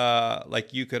period,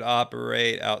 like you could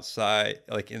operate outside,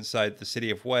 like inside the city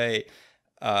of Hue,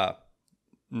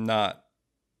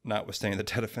 notwithstanding the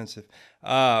Tet Offensive,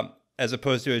 as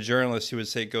opposed to a journalist who would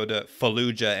say go to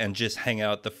Fallujah and just hang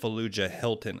out at the Fallujah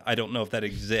Hilton. I don't know if that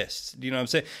exists. Do you know what I'm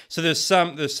saying? So there's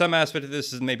some aspect of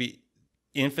this is maybe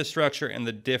infrastructure in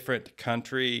the different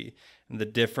country and the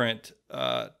different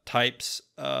types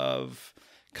of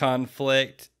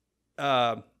conflict.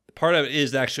 Part of it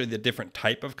is actually the different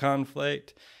type of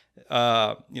conflict.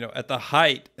 At the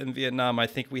height in Vietnam, I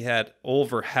think we had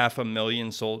over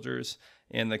 500,000 soldiers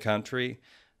in the country.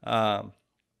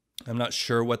 I'm not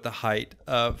sure what the height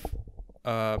of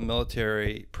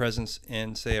military presence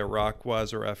in, say, Iraq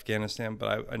was or Afghanistan,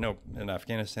 but I know in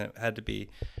Afghanistan it had to be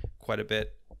quite a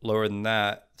bit lower than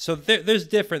that. So there's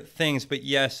different things, but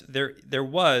yes, there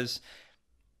was.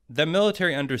 The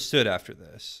military understood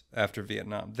after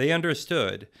Vietnam. They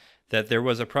understood that there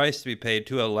was a price to be paid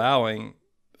to allowing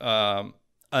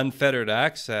unfettered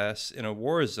access in a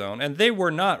war zone. And they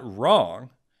were not wrong.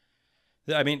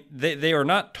 I mean, they are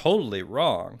not totally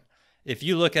wrong. If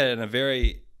you look at it in a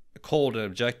very cold and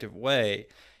objective way,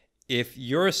 if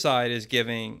your side is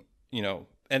giving,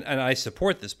 and I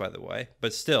support this, by the way,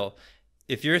 but still,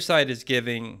 if your side is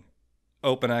giving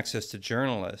open access to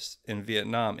journalists in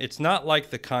Vietnam, it's not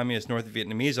like the communist North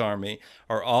Vietnamese army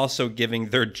are also giving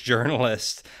their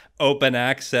journalists open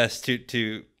access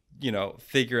to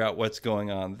figure out what's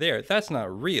going on there. That's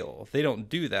not real. They don't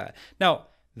do that. Now,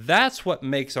 that's what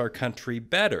makes our country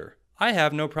better. I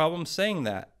have no problem saying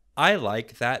that. I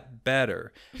like that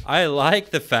better. I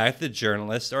like the fact that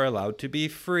journalists are allowed to be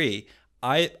free.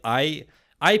 I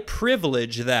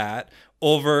privilege that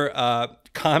over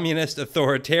communist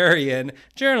authoritarian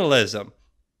journalism.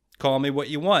 Call me what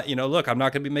you want. Look, I'm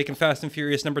not going to be making Fast and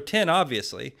Furious number 10,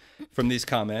 obviously, from these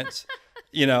comments.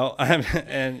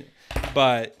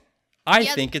 But I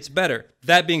think it's better.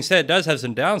 That being said, it does have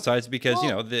some downsides because,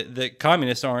 the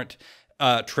communists aren't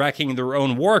tracking their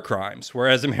own war crimes,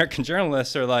 whereas American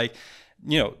journalists are like,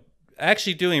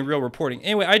 actually doing real reporting.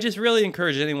 Anyway, I just really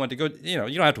encourage anyone to go, you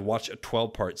don't have to watch a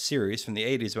 12-part series from the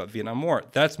 80s about Vietnam War.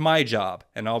 That's my job,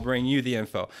 and I'll bring you the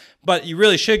info. But you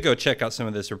really should go check out some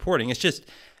of this reporting. It's just,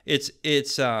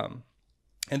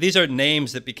 and these are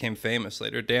names that became famous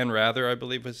later. Dan Rather, I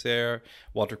believe, was there.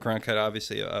 Walter Cronkite,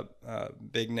 obviously a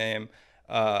big name.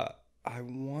 I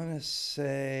want to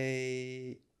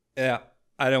say,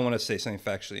 I don't want to say something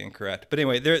factually incorrect, but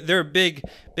anyway, there are big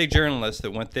journalists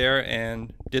that went there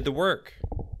and did the work.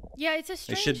 Yeah, it's a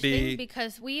strange thing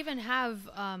because we even have,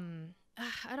 I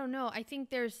don't know. I think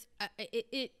there's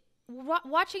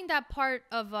watching that part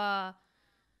of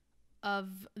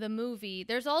the movie.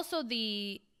 There's also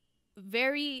the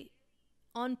very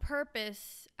on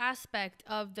purpose aspect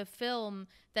of the film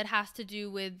that has to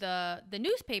do with the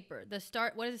newspaper,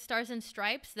 Stars and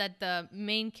Stripes, that the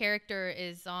main character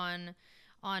is on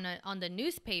on the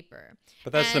newspaper.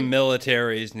 But that's the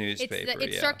military's newspaper.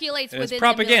 It circulates and within it's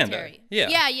propaganda. the military.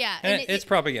 Yeah. And it's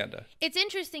propaganda. It's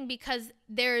interesting because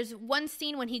there's one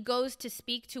scene when he goes to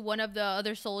speak to one of the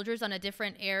other soldiers on a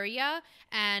different area,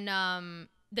 and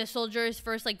the soldier is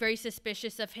first like very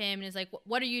suspicious of him and is like,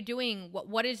 "What are you doing?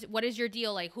 What is your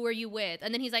deal? Like, who are you with?"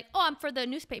 And then he's like, "Oh, I'm for the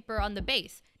newspaper on the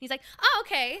base." He's like, "Oh,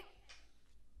 okay."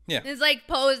 Yeah. And it's like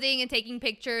posing and taking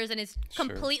pictures, and it's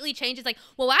completely changed. It's like,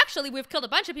 well, actually, we've killed a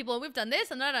bunch of people and we've done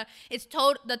this and that. It's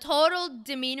the total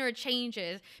demeanor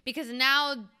changes because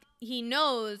now he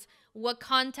knows what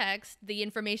context the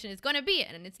information is going to be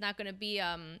in, and it's not going to be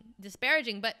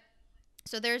disparaging. But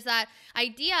so there's that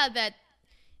idea that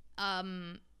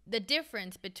the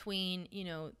difference between, you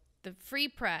know, the free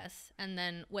press and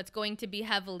then what's going to be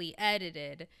heavily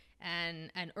edited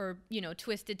and or, you know,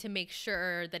 twisted to make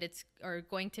sure that it's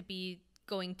going to be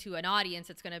going to an audience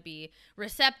that's going to be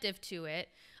receptive to it.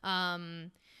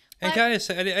 And can I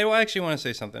say, I actually want to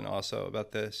say something also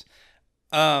about this.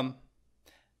 And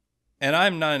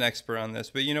I'm not an expert on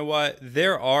this, but you know what?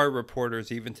 There are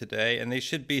reporters even today, and they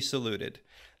should be saluted.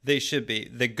 They should be.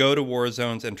 They go to war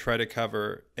zones and try to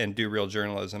cover and do real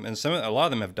journalism. And a lot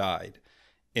of them have died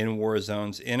in war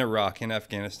zones in Iraq, in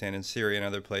Afghanistan, in Syria, and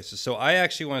other places. So I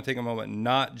actually want to take a moment,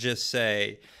 not just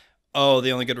say, oh,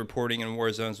 the only good reporting in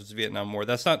war zones was the Vietnam War.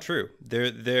 That's not true. There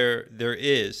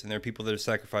is, and there are people that have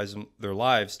sacrificed their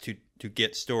lives to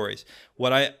get stories.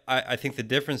 What I think the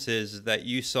difference is that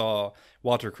you saw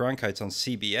Walter Cronkite's on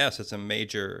CBS. It's a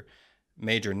major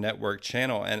network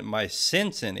channel, and my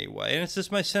sense anyway, and it's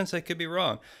just my sense, I could be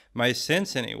wrong, my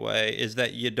sense anyway is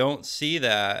that you don't see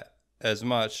that as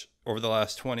much over the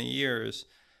last 20 years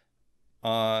in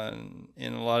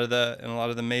a lot of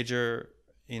the major,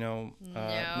 you know,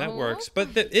 networks.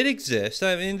 But it exists.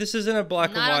 I mean, this isn't a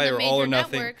black and white or all or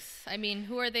nothing. Networks. I mean,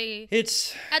 who are they?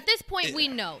 It's at this point we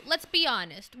know. Let's be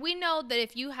honest. We know that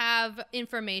if you have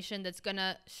information that's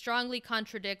gonna strongly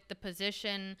contradict the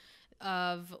position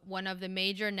of one of the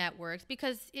major networks,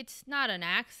 because it's not an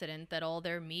accident that all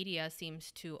their media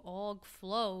seems to all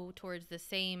flow towards the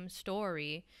same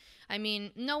story. I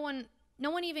mean, no one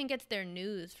even gets their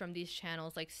news from these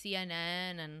channels like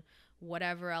CNN and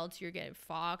whatever else you're getting,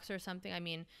 Fox or something. I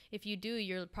mean, if you do,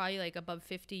 you're probably like above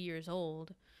 50 years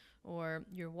old, or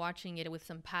you're watching it with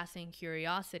some passing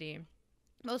curiosity.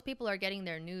 Most people are getting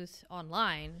their news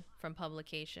online from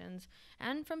publications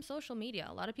and from social media.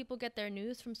 A lot of people get their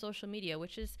news from social media,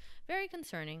 which is very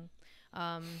concerning.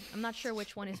 I'm not sure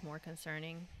which one is more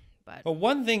concerning. But well,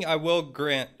 one thing I will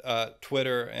grant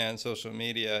Twitter and social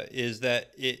media is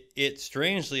that it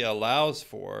strangely allows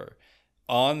for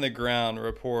on-the-ground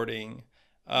reporting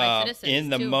in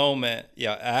the moment,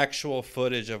 actual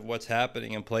footage of what's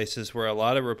happening in places where a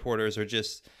lot of reporters are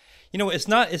just, you know, it's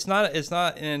not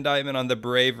an indictment on the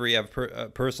bravery of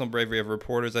personal bravery of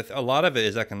reporters. A lot of it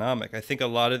is economic. I think a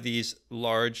lot of these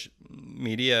large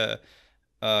media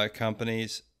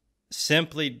companies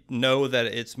simply know that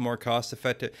it's more cost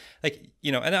effective. Like, you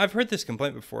know, and I've heard this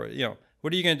complaint before, you know,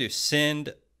 what are you going to do?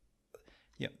 Send,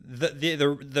 you know,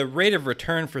 the rate of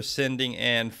return for sending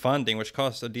and funding, which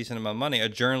costs a decent amount of money, a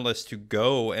journalist to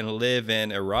go and live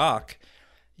in Iraq,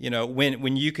 you know,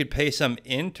 when you could pay some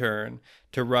intern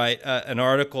to write an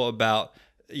article about,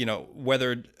 you know,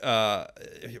 whether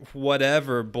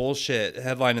whatever bullshit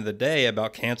headline of the day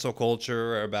about cancel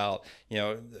culture or about, you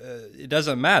know, it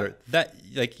doesn't matter. That,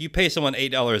 like, you pay someone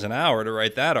 $8 an hour to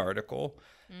write that article.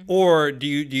 Or do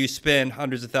you spend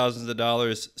hundreds of thousands of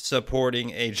dollars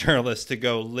supporting a journalist to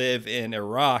go live in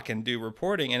Iraq and do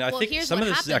reporting? And I think some of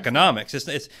this is economics.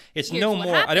 It's no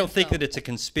more. I don't think that it's a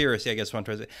conspiracy. I guess what I'm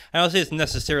trying to say. I don't say it's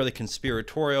necessarily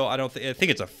conspiratorial. I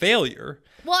think it's a failure.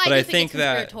 Well, I think it's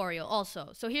conspiratorial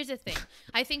also. So here's the thing.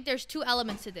 I think there's two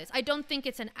elements to this. I don't think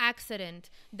it's an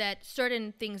accident that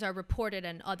certain things are reported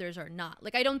and others are not.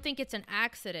 Like, I don't think it's an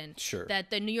accident that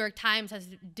the New York Times has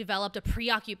developed a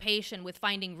preoccupation with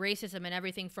finding racism and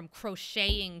everything from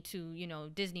crocheting to, you know,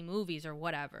 Disney movies or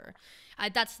whatever.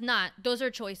 Those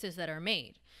are choices that are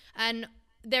made. And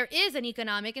there is an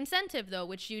economic incentive, though,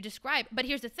 which you describe. But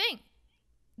here's the thing.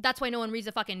 That's why no one reads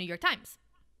the fucking New York Times.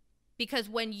 Because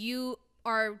when you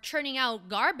are churning out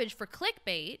garbage for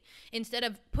clickbait, instead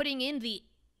of putting in the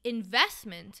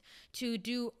investment to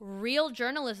do real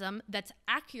journalism that's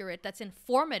accurate, that's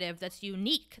informative, that's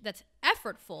unique, that's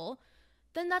effortful,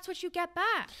 then that's what you get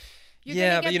back. You're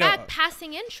going to get back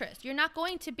passing interest. You're not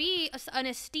going to be an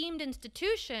esteemed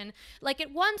institution like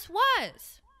it once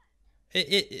was.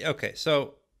 Okay,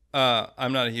 so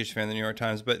I'm not a huge fan of the New York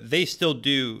Times, but they still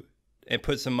do and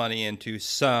put some money into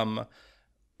some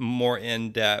more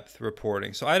in-depth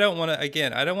reporting. So I don't want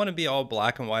to be all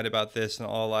black and white about this and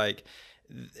all like,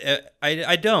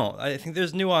 I don't. I think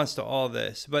there's nuance to all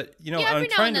this, but every I'm now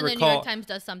trying and then to the recall. New York Times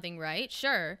does something right,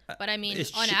 sure, but I mean,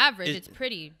 on average, it's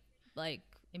pretty like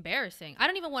embarrassing. I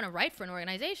don't even want to write for an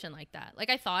organization like that. Like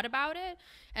I thought about it,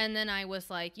 and then I was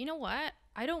like, you know what?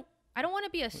 I don't want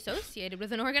to be associated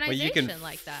with an organization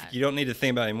like that. You don't need to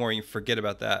think about it anymore. You forget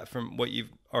about that from what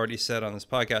you've already said on this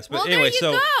podcast. But well, anyway,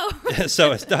 there you go.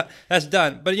 so it's done. That's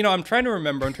done. But I'm trying to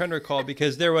remember. I'm trying to recall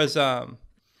because there was and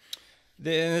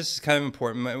this is kind of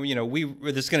important.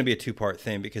 This is going to be a 2-part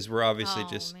thing because we're obviously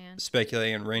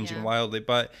speculating and ranging wildly.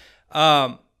 But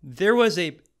there was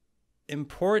a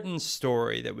important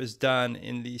story that was done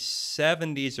in the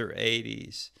 70s or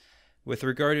 80s with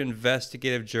regard to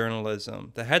investigative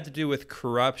journalism that had to do with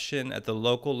corruption at the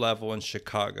local level in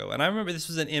Chicago. And I remember this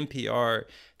was an NPR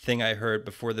thing I heard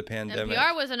before the pandemic.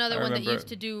 NPR was another one that used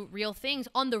to do real things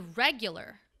on the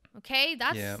regular. Okay,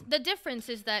 that's the difference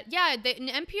is that,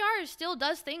 NPR still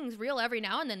does things real every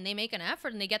now and then. They make an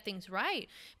effort and they get things right.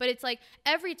 But it's like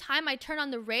every time I turn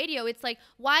on the radio, it's like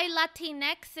why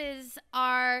Latinxes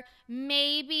are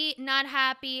maybe not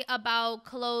happy about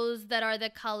clothes that are the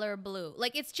color blue.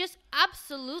 Like it's just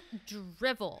absolute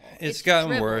drivel. It's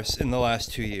gotten worse in the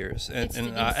last 2 years.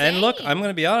 And look, I'm going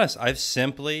to be honest. I've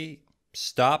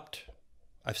stopped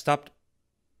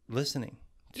listening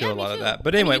to a lot of that.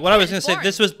 But anyway, what I was going to say,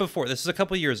 this was a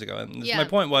couple of years ago. And my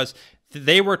point was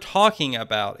they were talking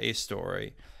about a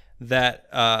story that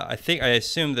I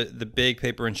assume that the big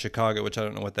paper in Chicago, which I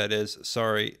don't know what that is.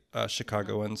 Sorry,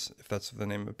 Chicagoans, if that's the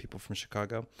name of people from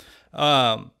Chicago.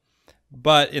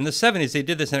 But in the 70s, they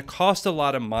did this and it cost a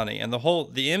lot of money. And the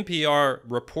NPR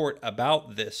report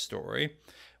about this story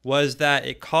was that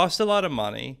it cost a lot of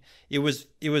money. It was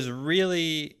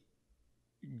really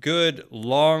good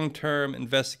long-term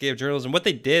investigative journalism. What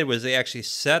they did was they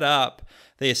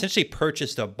essentially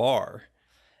purchased a bar,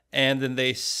 and then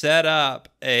they set up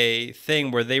a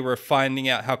thing where they were finding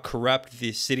out how corrupt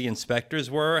the city inspectors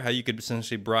were, how you could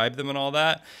essentially bribe them and all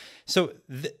that. So,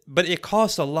 but it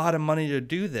cost a lot of money to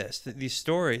do these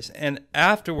stories. And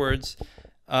afterwards,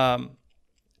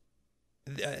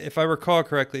 if I recall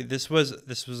correctly, this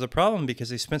was a problem because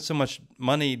they spent so much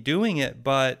money doing it,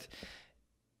 but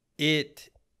that's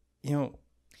a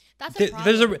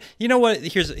problem.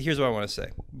 Here's what I want to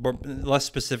say, less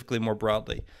specifically, more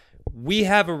broadly. We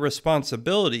have a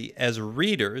responsibility as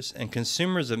readers and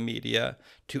consumers of media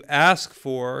to ask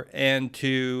for and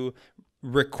to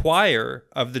require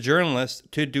of the journalists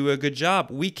to do a good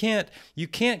job. We can't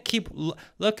keep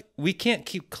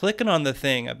clicking on the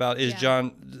thing about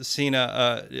John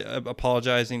Cena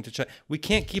apologizing to China. We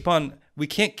can't keep on.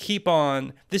 This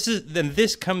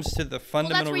comes to the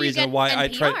fundamental reason why NPR. I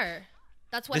try.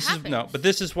 That's what happens. But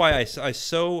this is why I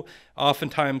so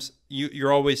oftentimes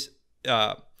you're always.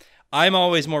 I'm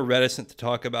always more reticent to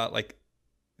talk about like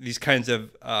these kinds of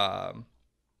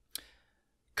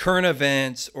current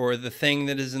events or the thing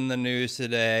that is in the news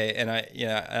today. And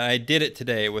I did it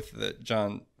today with the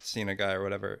John Cena guy or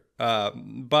whatever.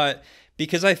 But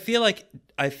because I feel like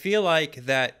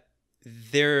that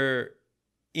they're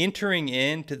entering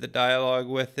into the dialogue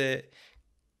with it,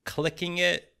 clicking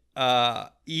it,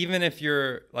 even if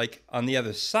you're like on the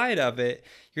other side of it,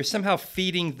 you're somehow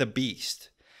feeding the beast.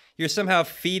 You're somehow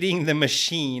feeding the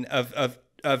machine of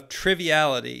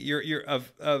triviality. You're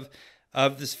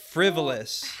of this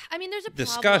frivolous there's a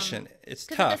discussion. Problem. It's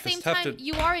tough. At the same time,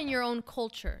 you are in your own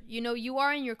culture. You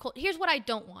are in your culture. Here's what I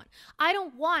don't want. I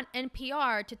don't want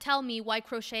NPR to tell me why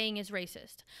crocheting is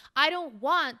racist. I don't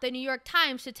want the New York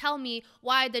Times to tell me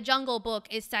why the Jungle Book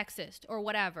is sexist or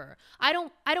whatever. I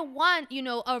don't want,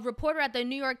 a reporter at the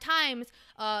New York Times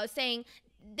saying,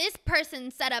 this person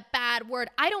said a bad word.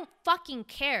 I don't fucking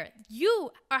care.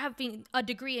 You are having a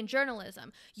degree in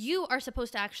journalism. You are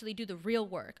supposed to actually do the real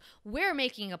work. We're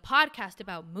making a podcast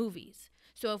about movies.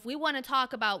 So if we want to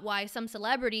talk about why some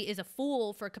celebrity is a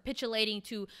fool for capitulating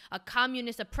to a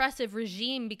communist oppressive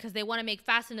regime because they want to make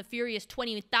Fast and the Furious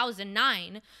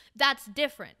 20,009, that's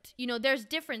different. There's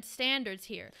different standards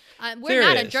here. We're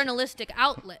not a journalistic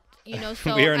outlet,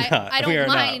 so we are not. I don't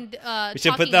mind we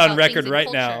should put that on record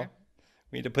right now.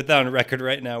 We need to put that on record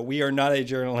right now. We are not a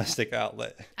journalistic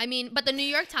outlet. But the New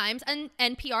York Times and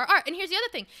NPR are. And here's the other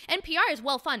thing. NPR is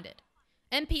well funded.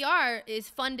 NPR is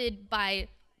funded by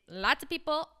lots of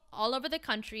people all over the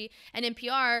country. And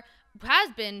NPR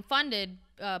has been funded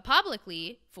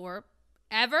publicly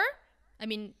forever.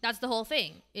 That's the whole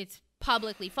thing. It's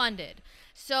publicly funded.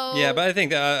 So yeah, but I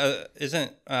think that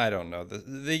I don't know.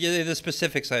 The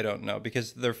specifics I don't know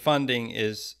because their funding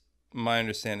is my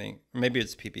understanding, maybe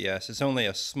it's PBS, it's only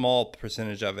a small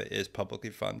percentage of it is publicly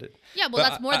funded. Yeah, well,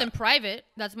 that's more than private.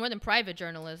 That's more than private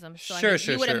journalism. So Sure,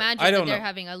 you would imagine that they're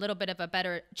having a little bit of a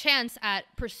better chance at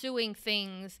pursuing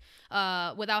things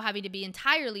without having to be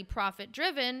entirely profit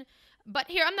driven.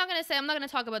 But here, I'm not going to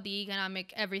talk about the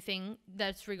economic everything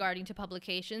that's regarding to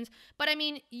publications. But I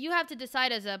mean, you have to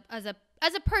decide as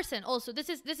a person also. This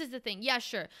is the thing. Yeah,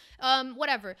 sure.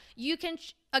 Whatever. You can,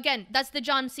 again, that's the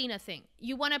John Cena thing.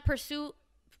 You want to pursue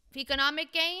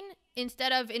economic gain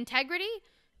instead of integrity?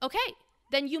 Okay,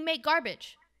 then you make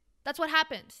garbage. That's what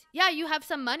happens. Yeah, you have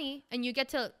some money and you get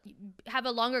to have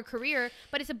a longer career,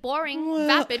 but it's a boring,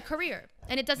 vapid career.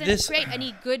 And it doesn't create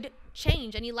any good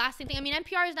change, any lasting thing. I mean,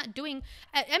 NPR is not doing...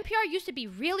 NPR used to be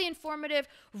really informative,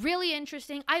 really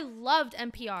interesting. I loved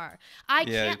NPR. I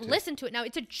can't listen to it now.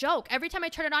 It's a joke. Every time I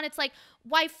turn it on, it's like,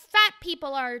 why fat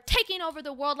people are taking over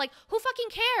the world. Like, who fucking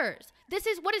cares? This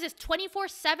is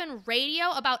 24/7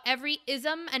 radio about every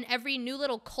ism and every new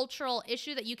little cultural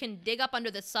issue that you can dig up under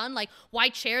the sun, like why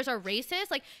chairs are racist.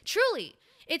 Like, truly,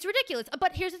 it's ridiculous.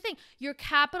 But here's the thing. You're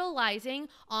capitalizing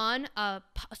on a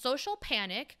social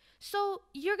panic, so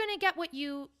you're going to get what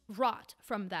you wrought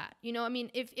from that. You know, I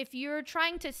mean, if you're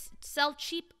trying to sell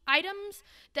cheap items,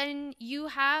 then you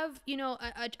have, you know,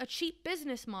 a cheap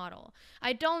business model.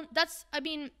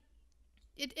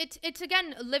 It's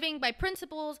again, living by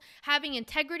principles, having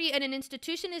integrity, and an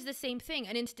institution is the same thing.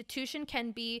 An institution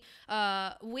can be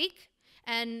weak,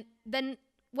 and then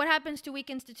what happens to weak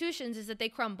institutions is that they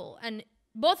crumble. And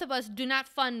both of us do not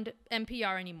fund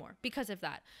NPR anymore because of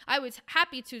that. I've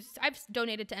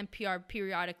donated to NPR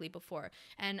periodically before,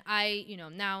 and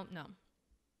now, no.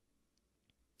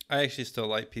 I actually still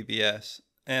like PBS,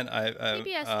 and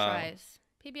PBS tries.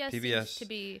 PBS seems to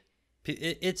be...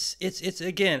 It's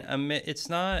again, it's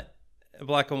not a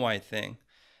black and white thing.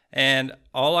 And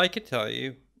all I could tell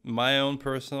you, my own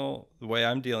personal, the way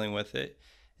I'm dealing with it,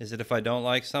 is that if I don't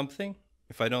like something,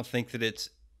 if I don't think that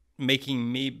it's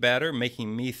making me better,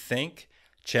 making me think,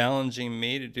 challenging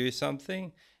me to do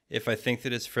something, if I think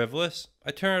that it's frivolous, I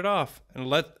turn it off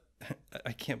and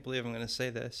I can't believe I'm going to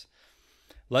say this,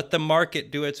 let the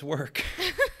market do its work.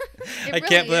 I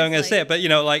can't believe I'm going to say it, but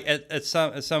like at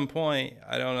some point,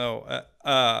 I don't know.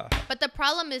 But the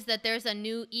problem is that there's a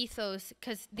new ethos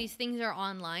because these things are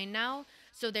online now,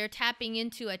 so they're tapping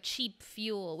into a cheap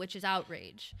fuel, which is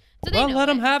outrage. So let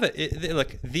them have it.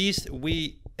 Look,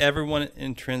 everyone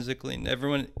intrinsically, and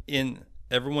everyone in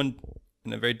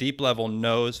a very deep level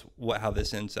knows how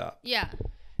this ends up. Yeah.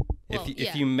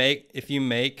 If you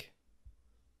make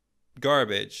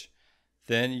garbage,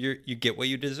 then you get what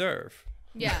you deserve.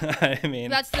 Yeah. I mean,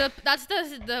 that's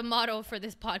the motto for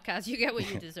this podcast. You get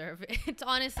what you deserve. It's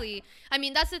honestly, I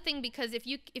mean, that's the thing, because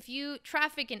if you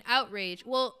traffic in outrage,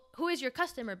 well, who is your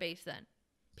customer base then?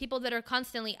 People that are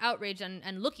constantly outraged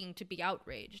and looking to be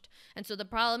outraged. And so the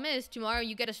problem is, tomorrow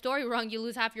you get a story wrong, you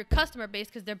lose half your customer base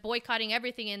because they're boycotting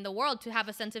everything in the world to have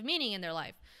a sense of meaning in their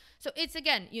life. So it's,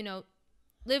 again,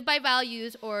 live by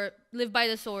values or live by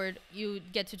the sword. You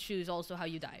get to choose also how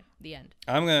you die. The end.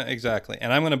 Exactly.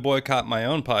 And I'm going to boycott my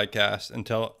own podcast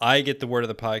until I get the word of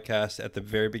the podcast at the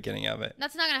very beginning of it.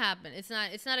 That's not going to happen. It's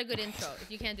not a good intro if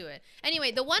you can't do it.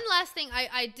 Anyway, the one last thing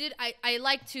I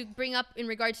like to bring up in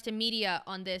regards to media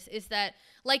on this is that,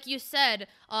 like you said,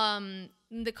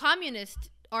 the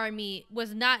communist army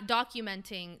was not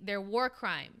documenting their war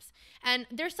crimes. And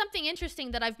there's something interesting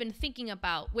that I've been thinking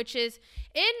about, which is,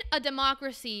 in a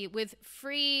democracy with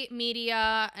free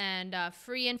media and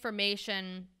free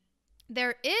information,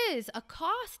 there is a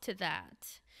cost to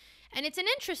that. And it's an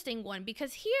interesting one,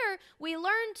 because here we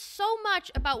learned so much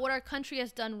about what our country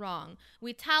has done wrong.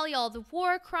 We tally all the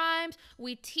war crimes.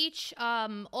 We teach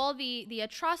all the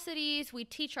atrocities. We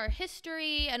teach our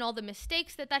history and all the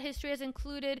mistakes that history has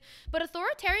included. But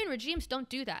authoritarian regimes don't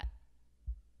do that.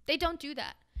 They don't do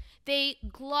that. They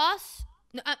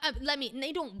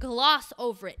they don't gloss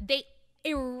over it. They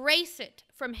erase it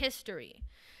from history.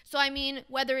 So, I mean,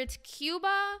 whether it's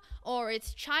Cuba or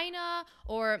it's China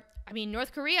or, I mean,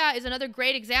 North Korea is another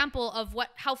great example of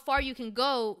how far you can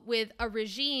go with a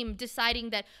regime deciding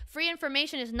that free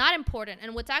information is not important.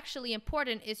 And what's actually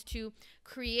important is to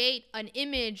create an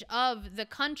image of the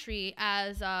country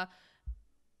as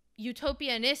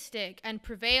utopianistic and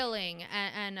prevailing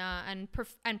and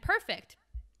perfect.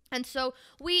 And so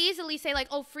we easily say, like,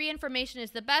 oh, free information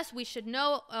is the best. We should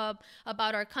know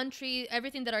about our country,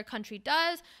 everything that our country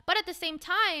does. But at the same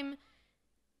time,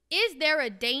 is there a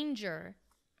danger,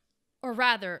 or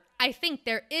rather, I think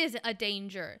there is a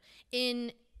danger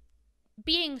in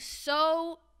being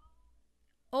so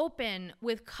open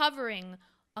with covering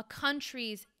a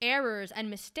country's errors and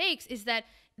mistakes, is that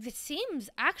it seems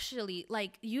actually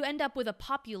like you end up with a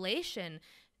population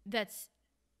that's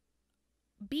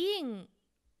being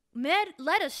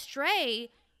led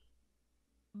astray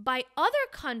by other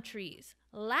countries'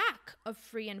 lack of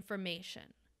free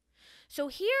information. So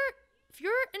here, if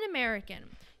you're an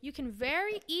American, you can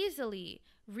very easily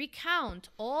recount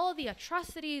all the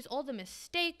atrocities, all the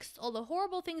mistakes, all the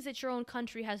horrible things that your own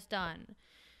country has done.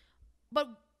 But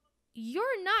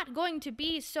you're not going to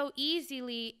be so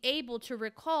easily able to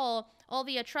recall all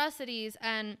the atrocities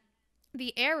and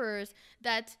the errors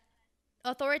that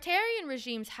authoritarian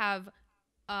regimes have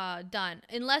done,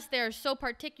 unless they're so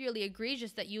particularly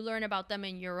egregious that you learn about them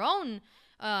in your own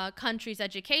country's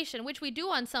education, which we do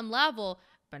on some level,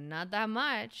 but not that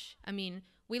much. I mean,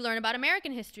 we learn about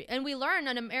American history, and we learn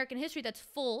an American history that's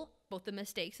full both the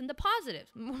mistakes and the positives.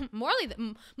 Mostly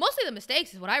the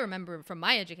mistakes is what I remember from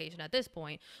my education at this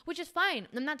point, which is fine.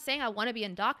 I'm not saying I want to be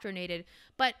indoctrinated,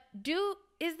 but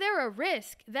is there a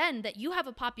risk then that you have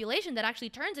a population that actually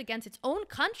turns against its own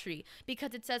country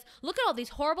because it says, look at all these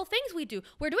horrible things we do.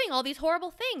 We're doing all these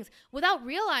horrible things, without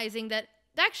realizing that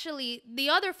actually the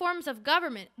other forms of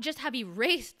government just have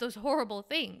erased those horrible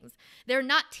things. They're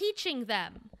not teaching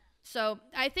them. So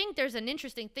I think there's an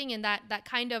interesting thing in that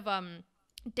kind of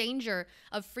danger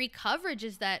of free coverage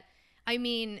is that, I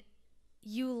mean,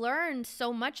 you learn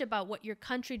so much about what your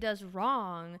country does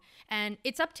wrong, and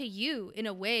it's up to you in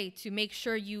a way to make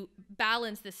sure you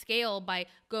balance the scale by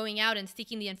going out and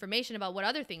seeking the information about what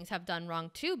other things have done wrong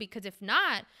too, because if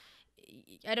not,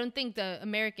 I don't think the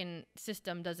American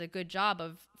system does a good job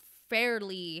of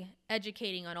fairly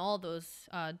educating on all those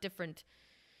different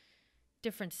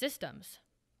systems.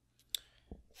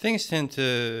 Things tend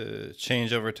to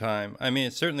change over time. I mean,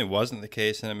 it certainly wasn't the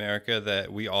case in America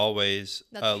that we always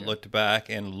looked back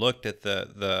and looked at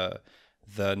the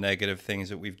negative things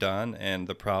that we've done and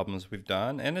the problems we've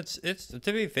done. And it's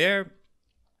to be fair,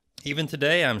 even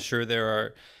today, I'm sure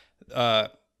there are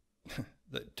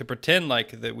to pretend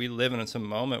like that we live in some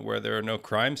moment where there are no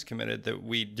crimes committed that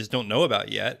we just don't know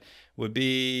about yet would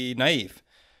be naive.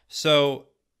 So,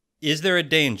 is there a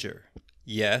danger?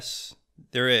 Yes.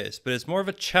 There is, but it's more of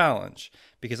a challenge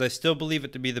because I still believe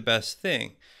it to be the best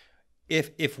thing.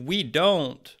 If we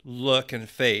don't look and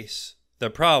face the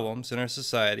problems in our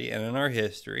society and in our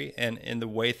history and in the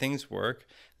way things work,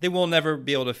 then we'll never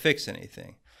be able to fix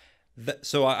anything.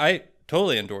 So I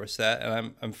totally endorse that,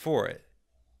 and I'm for it.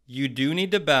 You do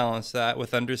need to balance that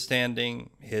with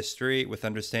understanding history, with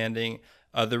understanding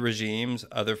other regimes,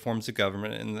 other forms of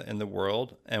government in the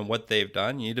world and what they've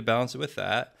done. You need to balance it with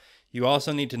that. You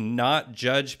also need to not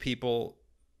judge people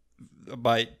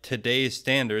by today's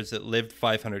standards that lived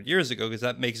 500 years ago, because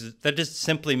that just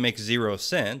simply makes zero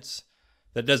sense.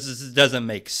 That doesn't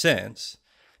make sense.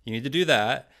 You need to do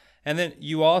that. And then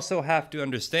you also have to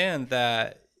understand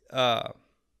that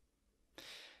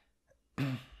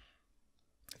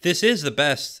this is the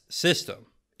best system.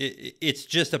 It's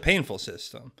just a painful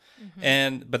system.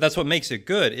 Mm-hmm. But that's what makes it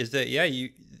good, is that,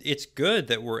 it's good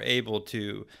that we're able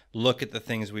to look at the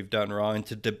things we've done wrong and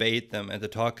to debate them and to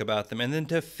talk about them and then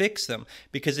to fix them.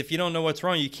 Because if you don't know what's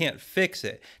wrong, you can't fix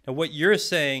it. Now, what you're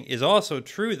saying is also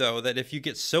true, though, that if you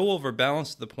get so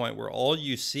overbalanced to the point where all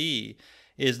you see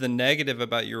is the negative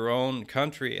about your own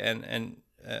country, then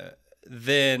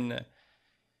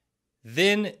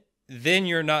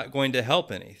you're not going to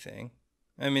help anything.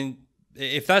 I mean,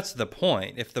 if that's the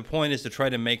point, if the point is to try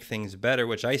to make things better,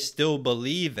 which I still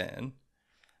believe in,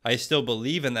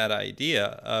 that idea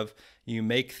of you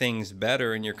make things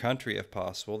better in your country if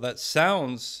possible. That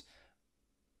sounds,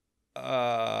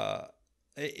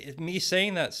 me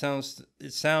saying that sounds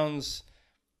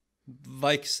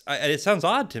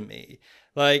odd to me.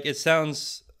 Like it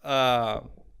sounds, but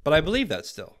I believe that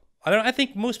still. I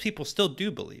think most people still do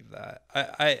believe that.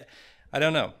 I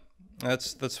don't know.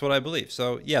 That's what I believe.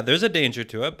 So yeah, there's a danger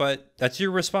to it, but that's your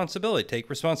responsibility.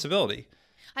 Take responsibility.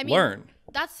 I mean, learn.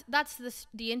 That's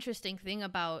the interesting thing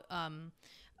about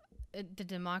the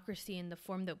democracy in the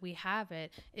form that we have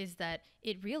it, is that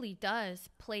it really does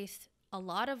place a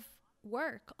lot of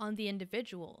work on the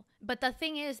individual. But the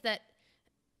thing is that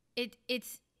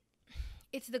it's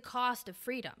the cost of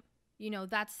freedom. You know,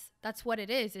 that's what it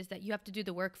is that you have to do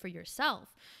the work for yourself.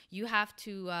 You have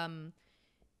to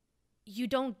you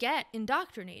don't get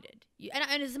indoctrinated.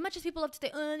 And as much as people love to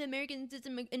say, oh, the American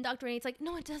system indoctrinates, it's like,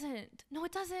 no, it doesn't. No,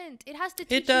 it doesn't. It has to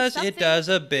teach you something. It does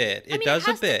a bit. It does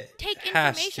a bit. To take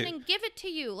information and give it to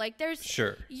you. Like there's,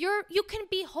 sure. You can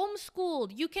be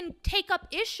homeschooled. You can take up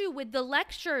issue with the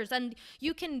lectures, and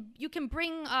you can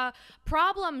bring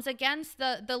problems against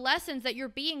the lessons that you're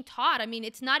being taught. I mean,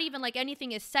 it's not even like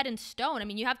anything is set in stone. I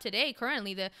mean, you have today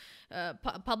currently the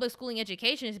public schooling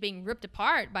education is being ripped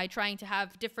apart by trying to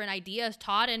have different ideas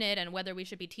taught in it, and whether we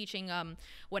should be teaching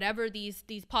whatever these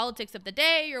politics of the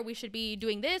day, or we should be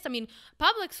doing this. I mean,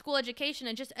 public school education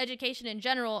and just education in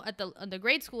general at the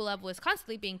grade school level is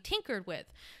constantly being tinkered with.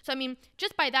 So I mean,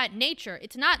 just by that nature,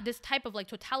 it's not this type of like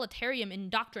totalitarian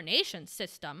indoctrination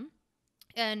system.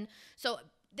 And so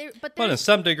but to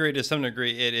some degree,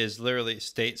 it is literally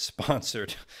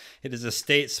state-sponsored. It is a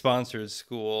state-sponsored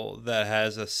school that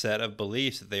has a set of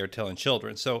beliefs that they are telling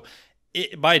children. So,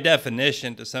 by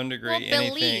definition, to some degree,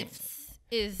 beliefs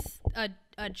is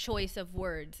a choice of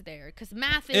words there, because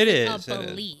math is a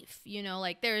belief. You know,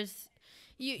 like there's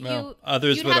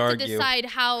others you'd would have argue. to decide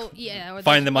how. Yeah, or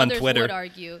find them on others Twitter. Would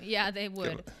argue. Yeah, they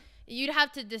would. You'd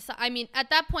have to decide. I mean, at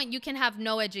that point, you can have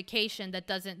no education that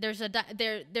doesn't. There's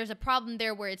a problem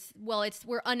there where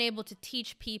we're unable to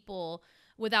teach people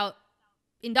without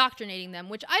indoctrinating them,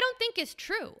 which I don't think is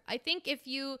true. I think if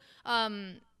you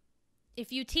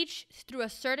teach through a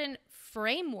certain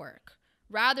framework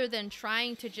rather than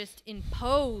trying to just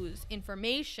impose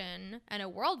information and a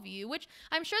worldview, which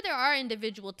I'm sure there are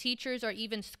individual teachers or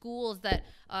even schools that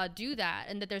do that,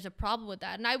 and that there's a problem with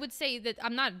that. And I would say that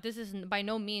this is by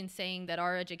no means saying that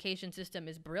our education system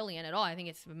is brilliant at all. I think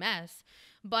it's a mess.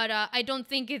 But I don't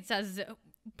think it's as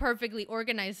perfectly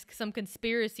organized, some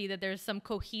conspiracy that there's some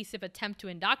cohesive attempt to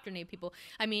indoctrinate people.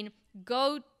 I mean,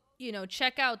 go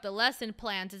check out the lesson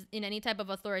plans in any type of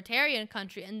authoritarian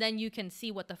country, and then you can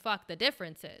see what the fuck the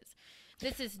difference is.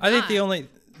 I think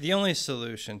the only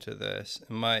solution to this,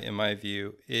 in my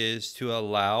view, is to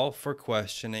allow for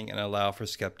questioning and allow for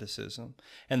skepticism.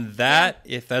 And that,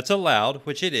 if that's allowed,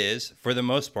 which it is for the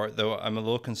most part, though I'm a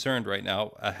little concerned right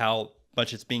now how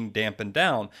much it's being dampened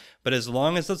down. But as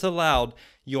long as it's allowed,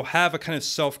 you'll have a kind of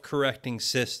self-correcting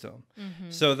system,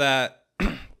 so that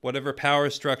whatever power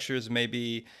structures may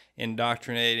be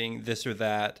indoctrinating this or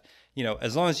that,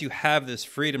 as long as you have this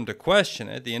freedom to question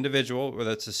it, the individual,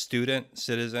 whether it's a student,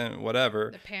 citizen,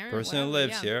 whatever, the parent, person who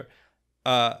lives here,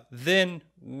 then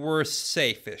we're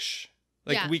safe-ish.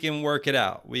 We can work it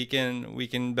out. We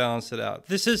can balance it out.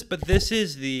 This is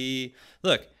the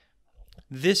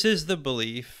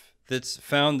belief that's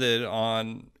founded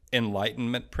on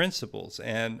Enlightenment principles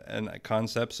and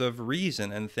concepts of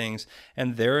reason and things.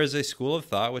 And there is a school of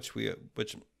thought which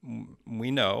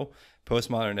we know,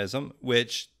 postmodernism,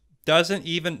 which doesn't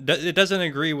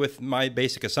agree with my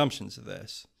basic assumptions of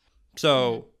this.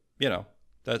 So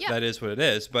that is what it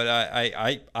is. But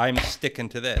I'm sticking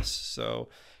to this. So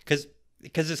because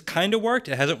it's kind of worked.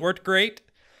 It hasn't worked great.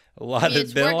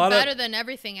 It's worked better than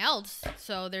everything else.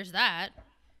 So there's that.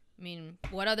 I mean,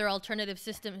 what other alternative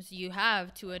systems do you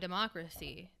have to a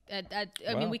democracy? I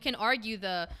mean, we can argue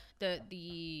the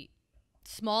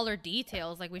smaller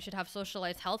details, like we should have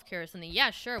socialized healthcare or something. Yeah,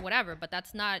 sure, whatever. But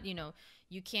that's not,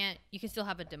 you can still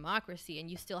have a democracy, and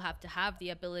you still have to have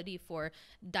the ability for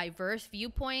diverse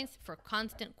viewpoints, for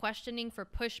constant questioning, for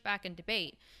pushback and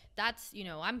debate. That's,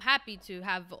 I'm happy to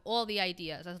have all the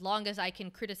ideas as long as I can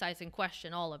criticize and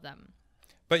question all of them.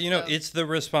 But, it's the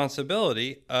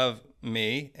responsibility of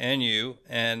me and you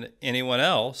and anyone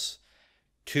else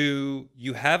you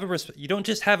don't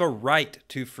just have a right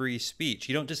to free speech.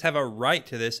 You don't just have a right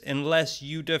to this unless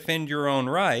you defend your own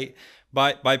right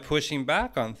by pushing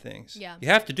back on things. Yeah. You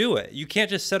have to do it. You can't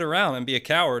just sit around and be a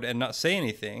coward and not say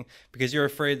anything because you're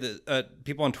afraid that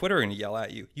people on Twitter are going to yell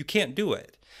at you. You can't do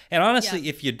it. And honestly,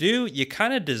 if you do, you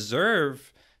kind of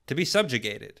deserve to be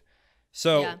subjugated.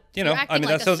 So, You're acting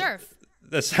like a serf.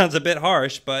 That sounds a bit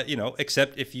harsh, but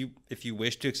except if you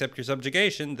wish to accept your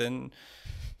subjugation, then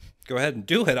go ahead and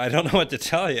do it. I don't know what to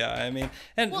tell you. I mean,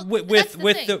 and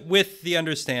with the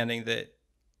understanding that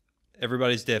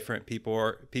everybody's different.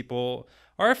 People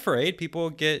are afraid. People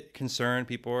get concerned.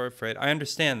 People are afraid. I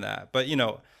understand that, but I don't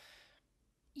know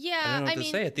what to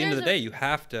say. At the end of the day, you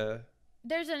have to.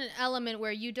 There's an element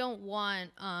where you don't want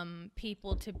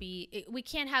people to be. We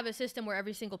can't have a system where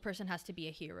every single person has to be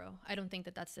a hero. I don't think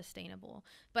that that's sustainable.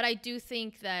 But I do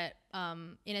think that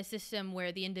in a system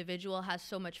where the individual has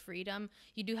so much freedom,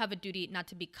 you do have a duty not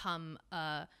to become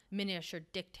a miniature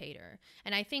dictator.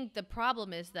 And I think the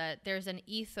problem is that there's an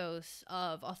ethos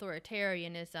of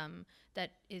authoritarianism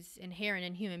that is inherent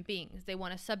in human beings. They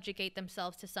want to subjugate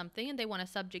themselves to something, and they want to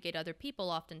subjugate other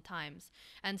people oftentimes.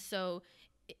 And so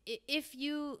if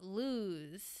you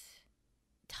lose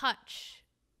touch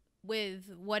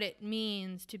with what it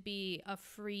means to be a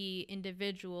free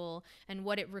individual and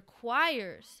what it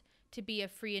requires to be a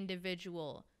free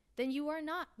individual, then you are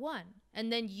not one.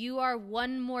 And then you are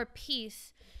one more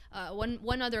piece,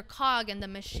 one other cog in the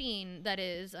machine that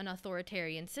is an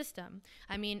authoritarian system.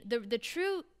 I mean, the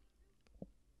true,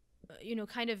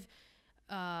 kind of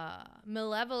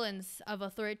malevolence of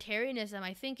authoritarianism,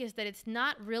 I think, is that it's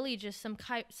not really just some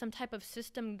type of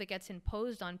system that gets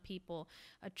imposed on people.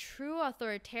 A true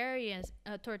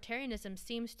authoritarianism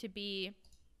seems to be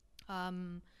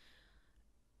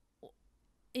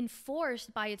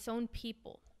enforced by its own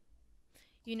people.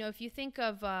 If you think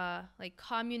of like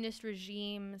communist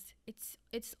regimes,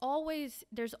 there's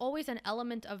always an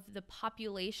element of the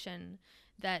population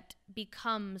that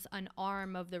becomes an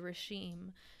arm of the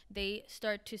regime. They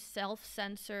start to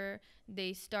self-censor,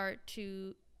 they start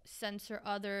to censor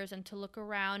others and to look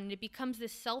around, and it becomes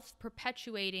this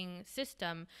self-perpetuating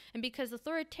system. And because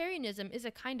authoritarianism is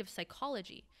a kind of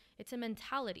psychology, it's a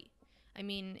mentality. I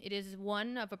mean, it is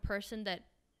one of a person that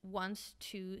wants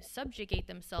to subjugate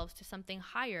themselves to something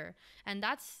higher. And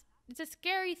it's a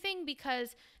scary thing,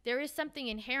 because there is something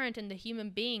inherent in the human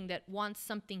being that wants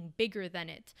something bigger than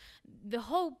it. The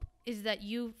hope is that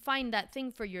you find that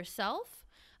thing for yourself,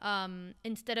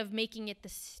 instead of making it the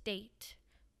state.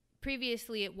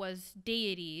 Previously it was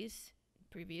deities,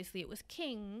 previously it was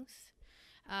kings,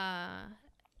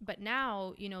 but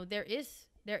now, there is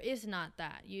not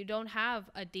that. You don't have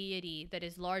a deity that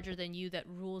is larger than you that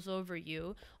rules over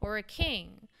you, or a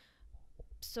king.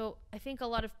 So I think a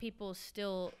lot of people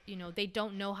still, they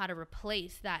don't know how to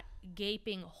replace that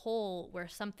gaping hole where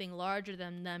something larger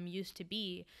than them used to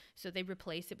be. So they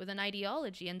replace it with an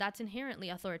ideology, and that's inherently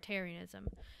authoritarianism.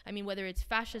 I mean, whether it's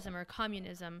fascism or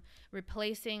communism,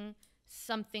 replacing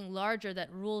something larger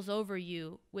that rules over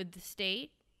you with the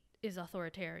state is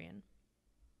authoritarian.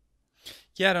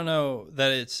 Yeah, I don't know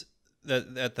that it's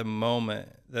that at the moment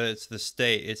that it's the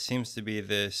state. It seems to be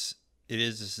this. It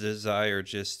is this desire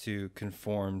just to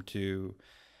conform to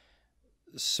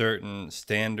certain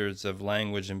standards of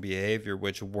language and behavior,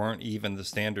 which weren't even the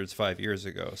standards 5 years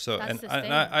ago. So, That's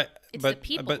it's but the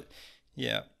people. but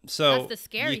yeah. So that's the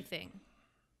scary thing.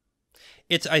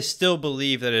 I still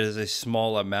believe that it is a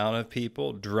small amount of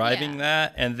people driving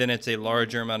that, and then it's a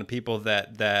larger amount of people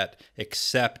that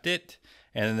accept it,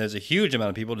 and then there's a huge amount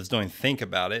of people that just don't even think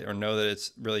about it or know that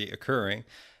it's really occurring.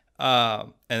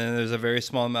 And then there's a very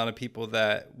small amount of people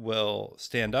that will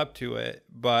stand up to it,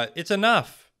 but it's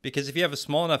enough, because if you have a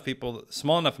small enough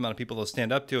amount of people that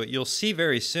stand up to it, you'll see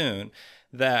very soon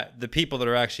that the people that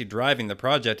are actually driving the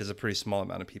project is a pretty small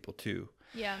amount of people too.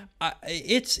 Yeah.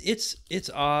 It's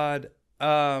odd.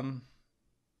 I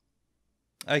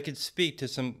could speak to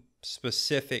some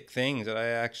specific things that I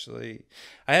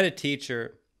had a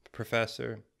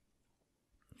professor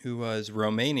who was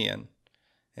Romanian,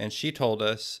 and she told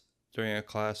us during a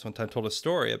class one time, told a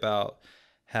story about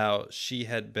how she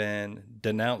had been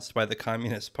denounced by the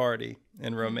Communist Party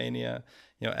in Romania,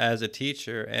 as a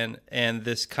teacher, and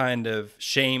this kind of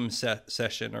shame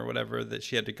session or whatever that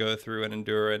she had to go through and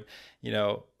endure, and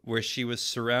where she was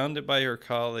surrounded by her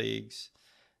colleagues,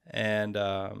 and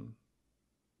I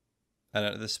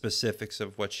don't know the specifics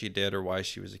of what she did or why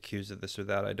she was accused of this or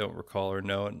that. I don't recall or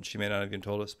know, and she may not have even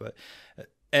told us. But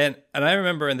and I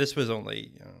remember, and this was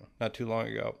only not too long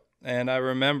ago, and I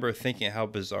remember thinking how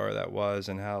bizarre that was,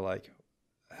 and how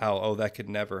that could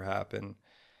never happen.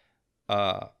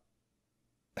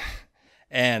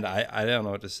 And I don't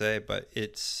know what to say, but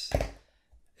it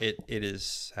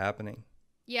is happening.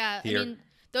 Yeah, here. I mean,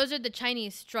 those are the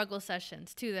Chinese struggle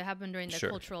sessions too that happened during the Sure.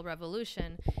 Cultural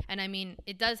Revolution. And I mean,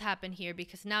 it does happen here,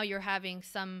 because now you're having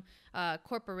some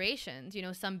corporations,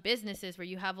 some businesses where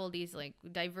you have all these like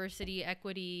diversity,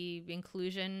 equity,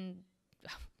 inclusion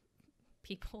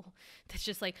people. That's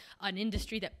just like an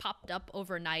industry that popped up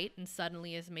overnight and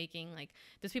suddenly is making like,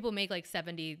 those people make like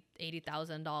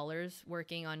 $70,000-$80,000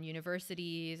 working on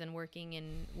universities and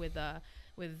working with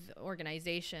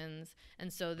organizations.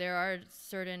 And so there are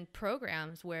certain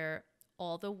programs where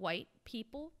all the white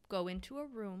people go into a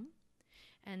room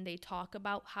and they talk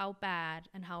about how bad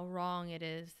and how wrong it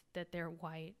is that they're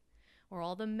white. Or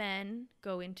all the men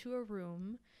go into a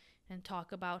room and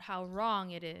talk about how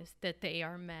wrong it is that they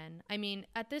are men. I mean,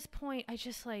 at this point,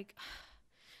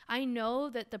 I know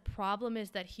that the problem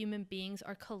is that human beings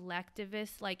are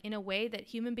collectivists, like in a way that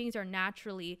human beings are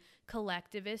naturally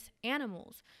collectivist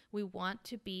animals. We want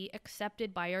to be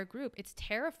accepted by our group. It's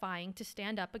terrifying to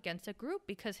stand up against a group,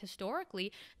 because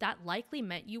historically that likely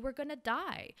meant you were going to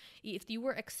die. If you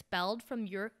were expelled from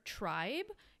your tribe,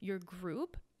 your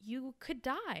group, you could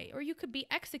die or you could be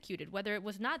executed, whether it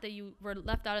was not that you were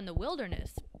left out in the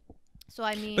wilderness. So,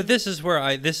 I mean... But this is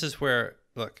where,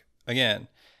 look, again,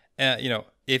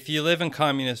 if you live in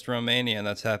communist Romania and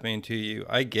that's happening to you,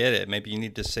 I get it. Maybe you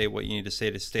need to say what you need to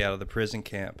say to stay out of the prison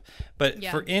camp. But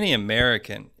for any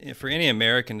American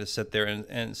to sit there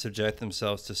and subject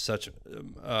themselves to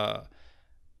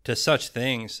such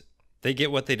things, they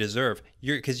get what they deserve.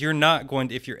 Because you're not going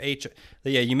to, if you're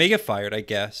you may get fired, I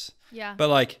guess. Yeah. But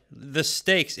like the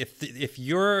stakes, if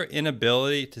your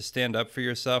inability to stand up for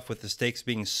yourself with the stakes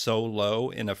being so low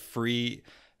in a free,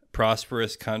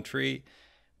 prosperous country,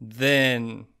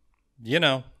 then,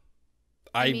 it's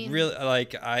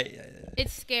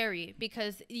scary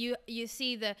because you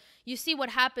see what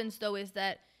happens though is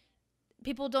that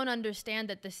people don't understand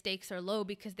that the stakes are low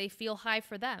because they feel high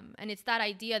for them. And it's that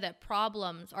idea that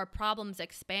our problems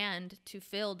expand to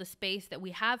fill the space that we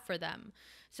have for them.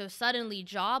 So suddenly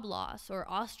job loss or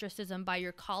ostracism by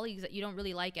your colleagues that you don't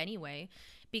really like anyway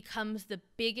becomes the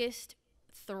biggest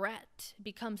threat,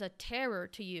 becomes a terror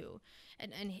to you.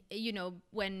 And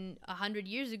when 100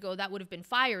 years ago, that would have been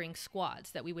firing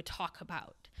squads that we would talk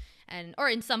about. Or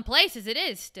in some places it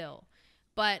is still.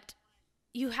 But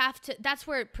you have to, that's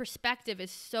where perspective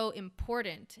is so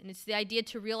important. And it's the idea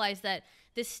to realize that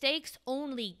the stakes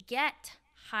only get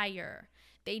higher.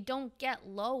 They don't get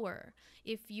lower.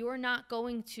 If you're not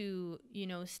going to,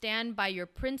 stand by your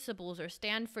principles or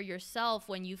stand for yourself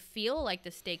when you feel like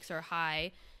the stakes are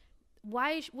high,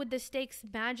 why would the stakes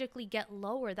magically get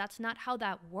lower? That's not how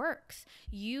that works.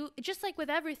 Just like with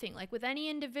everything, like with any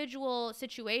individual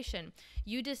situation,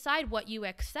 you decide what you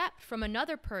accept from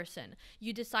another person.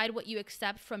 You decide what you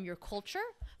accept from your culture,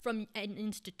 from an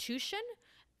institution,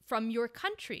 from your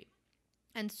country.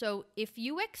 And so if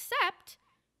you accept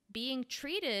being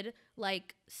treated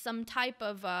like some type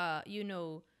of,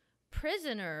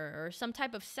 prisoner or some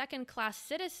type of second-class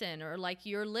citizen, or like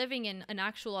you're living in an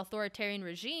actual authoritarian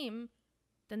regime,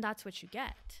 then that's what you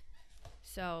get.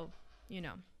 So,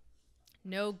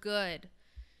 no good.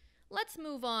 Let's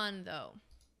move on, though.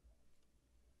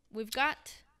 We've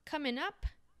got coming up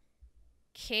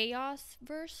chaos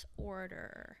versus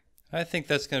order. I think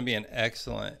that's going to be an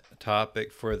excellent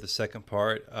topic for the second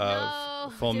part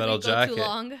of Full Metal Jacket. Too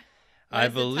long? I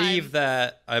believe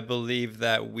that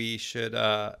we should.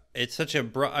 It's such a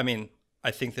broad. I mean,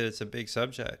 I think that it's a big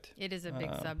subject. It is a big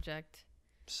subject.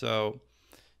 So,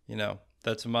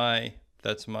 that's my.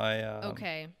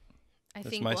 Okay, I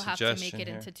think we'll have to make it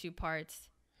into two parts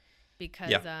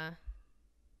because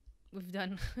we've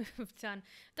done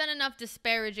enough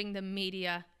disparaging the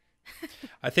media.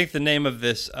 I think the name of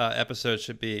this episode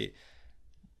should be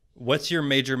 "What's Your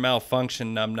Major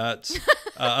Malfunction, Numbnuts?"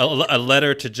 A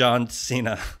letter to John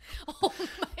Cena. Oh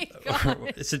my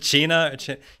god! Is it Cena?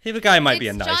 The guy might be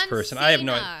a nice John person.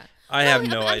 Cena. I have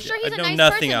no idea. I'm sure he's I a know nice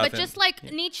nothing person, of but him. just like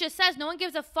Nietzsche says, no one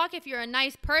gives a fuck if you're a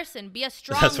nice person. Be a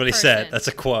strong That's what he person. said. That's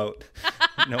a quote.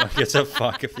 No one gives a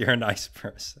fuck if you're a nice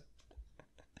person.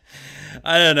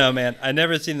 I don't know, man. I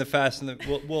never seen the Fast and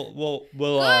the.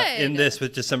 We'll end this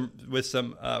with just some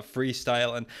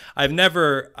freestyle. And I've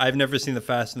never seen the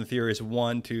Fast and the Furious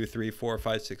 1, 2, 3, 4,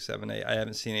 5, 6, 7, 8. I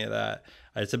haven't seen any of that.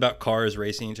 It's about cars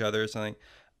racing each other or something.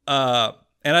 And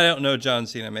I don't know John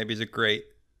Cena. Maybe he's a great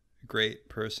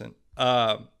person.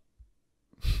 I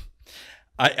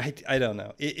don't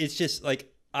know. It's just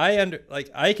like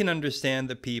I can understand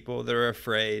the people that are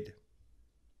afraid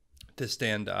to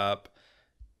stand up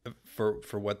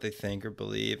for what they think or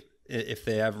believe if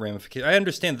they have ramifications. I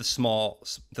understand the small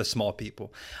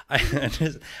people. I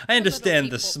understand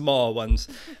the small ones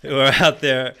who are out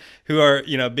there who are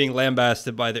being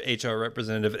lambasted by their HR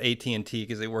representative at AT&T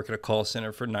because they work at a call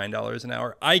center for $9 an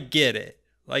hour. I get it.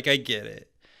 I get it.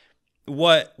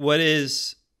 What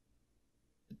is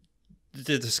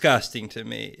disgusting to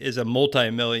me is a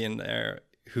multimillionaire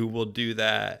who will do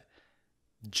that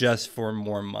just for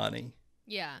more money.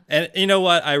 Yeah. And you know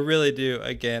what? I really do.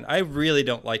 Again, I really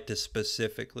don't like to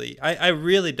specifically. I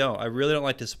really don't. I really don't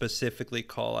like to specifically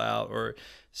call out or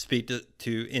speak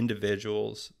to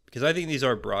individuals because I think these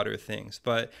are broader things.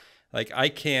 But I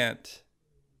can't.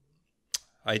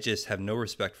 I just have no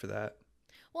respect for that.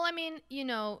 Well, I mean,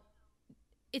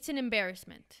 it's an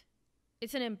embarrassment.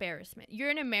 It's an embarrassment.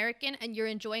 You're an American and you're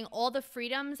enjoying all the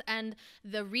freedoms and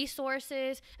the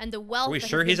resources and the wealth. Are we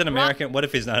sure he's an American? What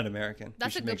if he's not an American?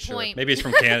 That's a good point. Maybe he's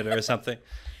from Canada or something.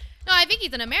 No, I think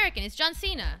he's an American. It's John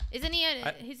Cena. Isn't he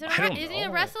isn't he a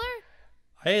wrestler?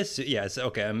 It's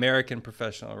okay. American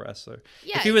professional wrestler.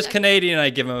 Yeah, if he was Canadian,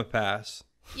 I'd give him a pass.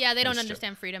 Yeah, they don't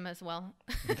understand freedom as well.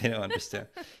 They don't understand.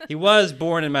 He was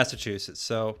born in Massachusetts,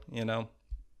 so,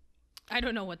 I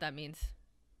don't know what that means.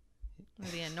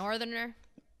 Is he a northerner?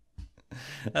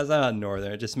 That's not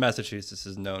northern. Just Massachusetts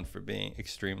is known for being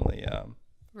extremely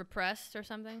Repressed or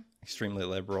something? extremely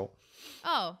liberal.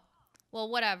 Oh, well,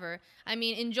 whatever. I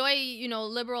mean, enjoy,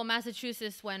 liberal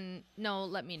Massachusetts when... No,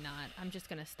 let me not. I'm just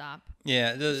going to stop.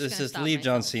 Yeah, just stop leave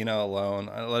John myself. Cena alone.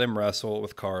 Let him wrestle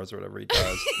with cars or whatever he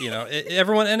does.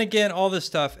 Everyone, and again, all this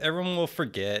stuff, everyone will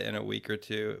forget in a week or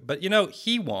two. But,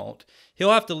 he won't.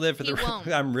 He'll have to live for He won't.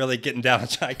 I'm really getting down.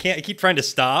 I keep trying to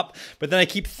stop, but then I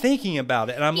keep thinking about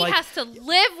it. And I'm He like... has to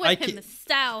live with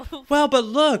himself. Well, but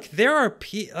look, there are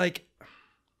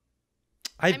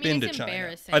I've been to it's China.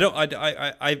 embarrassing. I don't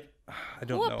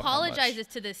know. Who apologizes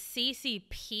to the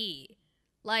CCP?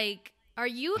 Like, are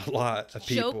you A lot of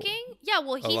people. joking? Yeah,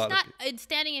 well, he's lot of not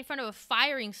standing in front of a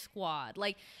firing squad.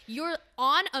 Like, you're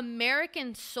on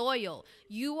American soil.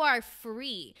 You are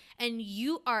free. And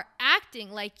you are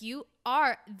acting like you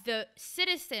are the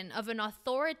citizen of an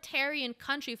authoritarian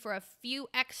country for a few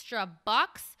extra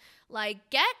bucks. Like,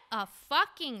 get a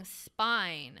fucking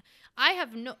spine.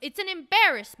 It's an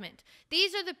embarrassment.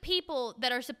 These are the people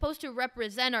that are supposed to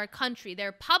represent our country.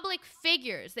 They're public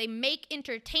figures. They make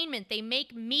entertainment. They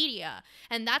make media.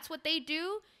 And that's what they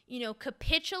do.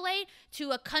 Capitulate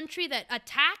to a country that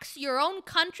attacks your own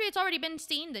country. It's already been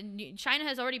seen that China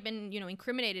has already been,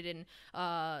 incriminated in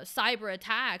cyber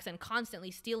attacks and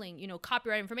constantly stealing,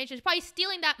 copyright information. It's probably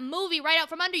stealing that movie right out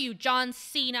from under you, John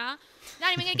Cena.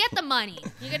 Not even gonna get the money.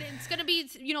 It's gonna be,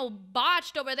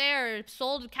 botched over there,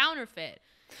 sold counterfeit.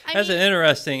 That's an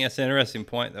interesting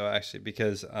point though, actually,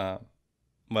 because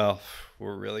well,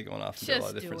 we're really going off into a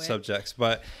lot of different subjects,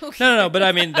 but no. But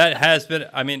I mean, that has been.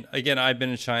 I mean, again, I've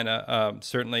been in China.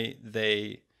 Certainly,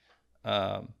 it's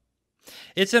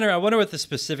interesting. I wonder what the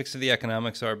specifics of the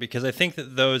economics are, because I think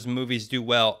that those movies do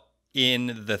well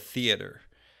in the theater,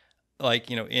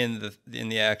 like in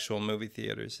the actual movie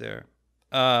theaters there.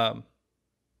 Not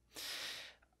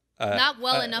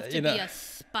well enough to be a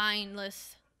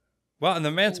spineless. Well, and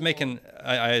the man's making,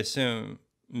 I assume,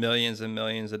 millions and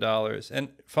millions of dollars, and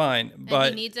fine, but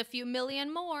and he needs a few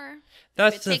million more.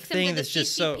 That's the thing that's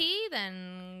just so.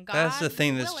 Then God that's the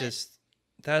thing that's will just.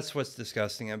 That's what's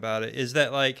disgusting about it, is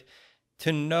that, like,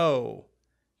 to know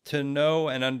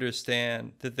and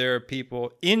understand that there are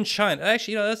people in China.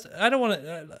 Actually, I don't want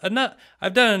to.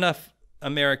 I've done enough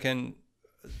American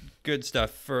good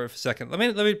stuff for a second. Let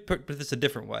me put this a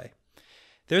different way.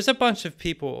 There's a bunch of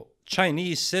people,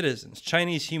 Chinese citizens,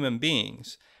 Chinese human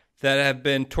beings, that have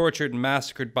been tortured and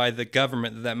massacred by the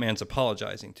government that man's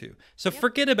apologizing to. So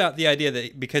forget about the idea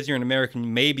that because you're an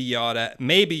American, maybe you ought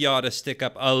to stick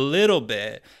up a little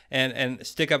bit and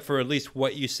stick up for at least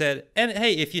what you said. And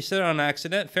hey, if you said it on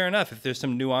accident, fair enough. If there's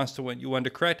some nuance to what you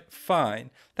wanted to correct, fine.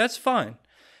 That's fine.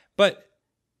 But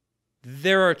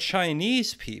there are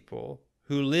Chinese people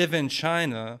who live in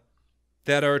China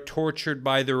that are tortured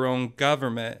by their own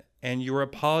government, and you're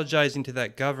apologizing to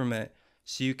that government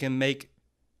so you can make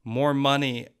more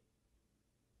money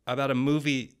about a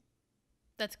movie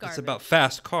that's garbage. It's about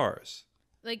fast cars.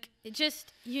 Like, it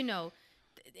just,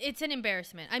 it's an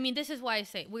embarrassment. I mean, this is why I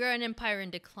say we're an empire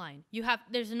in decline.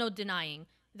 There's no denying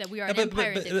that we are an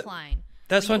empire in decline.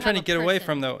 That's what I'm trying to get away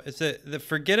from, though. Is that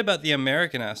forget about the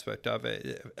American aspect of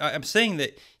it. I'm saying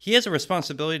that he has a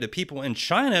responsibility to people in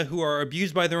China who are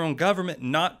abused by their own government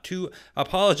not to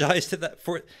apologize to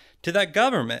that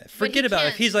government. Forget about it.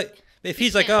 If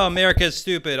he's like, oh, America is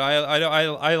stupid,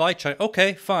 I like China.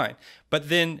 Okay, fine. But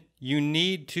then you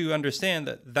need to understand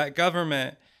that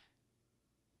government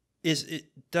it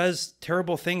does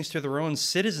terrible things to their own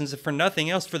citizens, if for nothing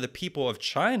else, for the people of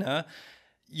China.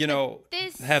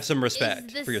 Have some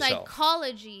respect for yourself. The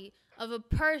psychology of a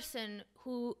person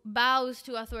who bows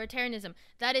to authoritarianism.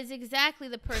 That is exactly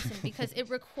the person, because it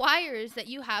requires that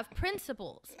you have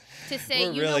principles to say.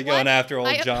 We're really going after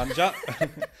old John.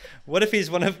 What if he's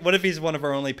one of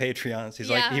our only Patreons? He's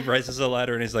like, he writes us a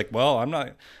letter and he's like, well, I'm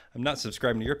not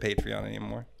subscribing to your Patreon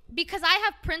anymore. Because I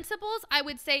have principles, I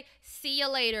would say, see you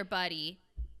later, buddy.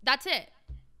 That's it.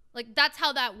 Like, that's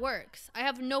how that works. I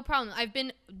have no problem. I've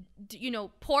been,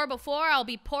 poor before. I'll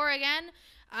be poor again.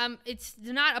 It's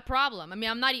not a problem. I mean,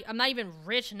 I'm not even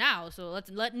rich now. So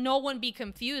let no one be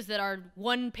confused that our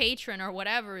one patron or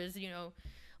whatever is,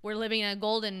 we're living in a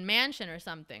golden mansion or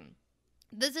something.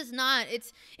 This is not.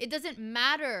 It doesn't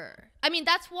matter. I mean,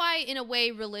 that's why, in a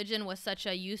way, religion was such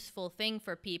a useful thing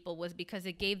for people, was because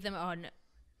it gave them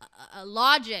a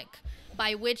logic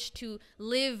by which to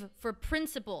live for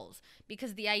principles.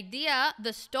 Because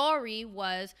the story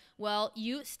was, well,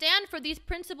 you stand for these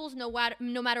principles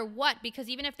no matter what, because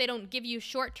even if they don't give you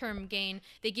short-term gain,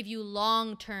 they give you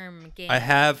long-term gain. I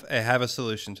have a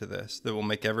solution to this that will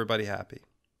make everybody happy.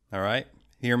 All right?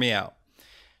 Hear me out.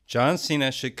 John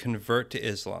Cena should convert to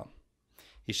Islam.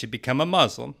 He should become a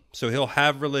Muslim, so he'll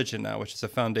have religion now, which is a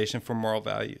foundation for moral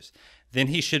values. Then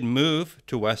he should move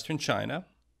to Western China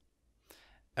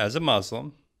as a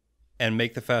Muslim and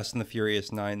make the Fast and the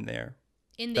Furious 9 there.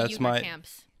 In the Uyghur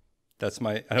camps. That's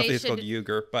my, I don't think it's called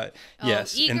Uyghur, but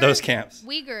yes, Uyghur, in those camps.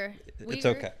 Uyghur. It's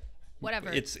okay. Whatever.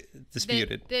 It's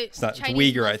disputed. It's Uyghur,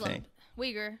 Muslim. I think.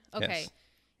 Uyghur. Okay.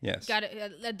 Yes. Got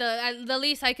it. The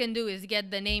least I can do is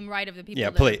get the name right of the people. Yeah,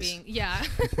 that please. Are being, yeah.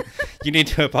 You need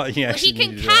to apologize. Well, he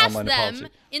can cast them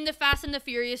in the Fast and the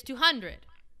Furious 200.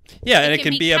 Yeah, and it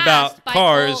can be about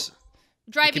cars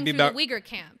driving through the Uyghur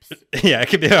camps. Yeah, it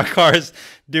could be about cars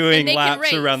doing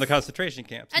laps around the concentration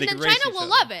camps. And then China will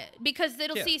love it because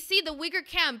it'll see the Uyghur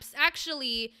camps.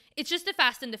 Actually, it's just a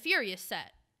Fast and the Furious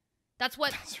set. That's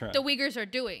what the Uyghurs are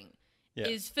doing. Yes.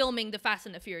 Is filming the Fast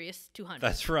and the Furious 200.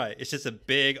 That's right. It's just a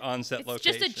big on-set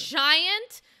location. It's just a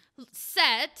giant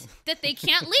set that they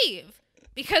can't leave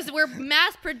because we're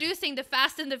mass producing the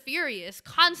Fast and the Furious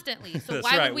constantly. So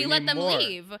why would we let them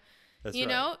leave? That's you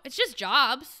know, it's just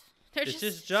jobs. It's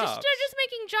just jobs. They're just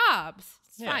making jobs.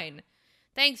 It's fine.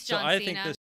 Thanks, John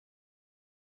Cena.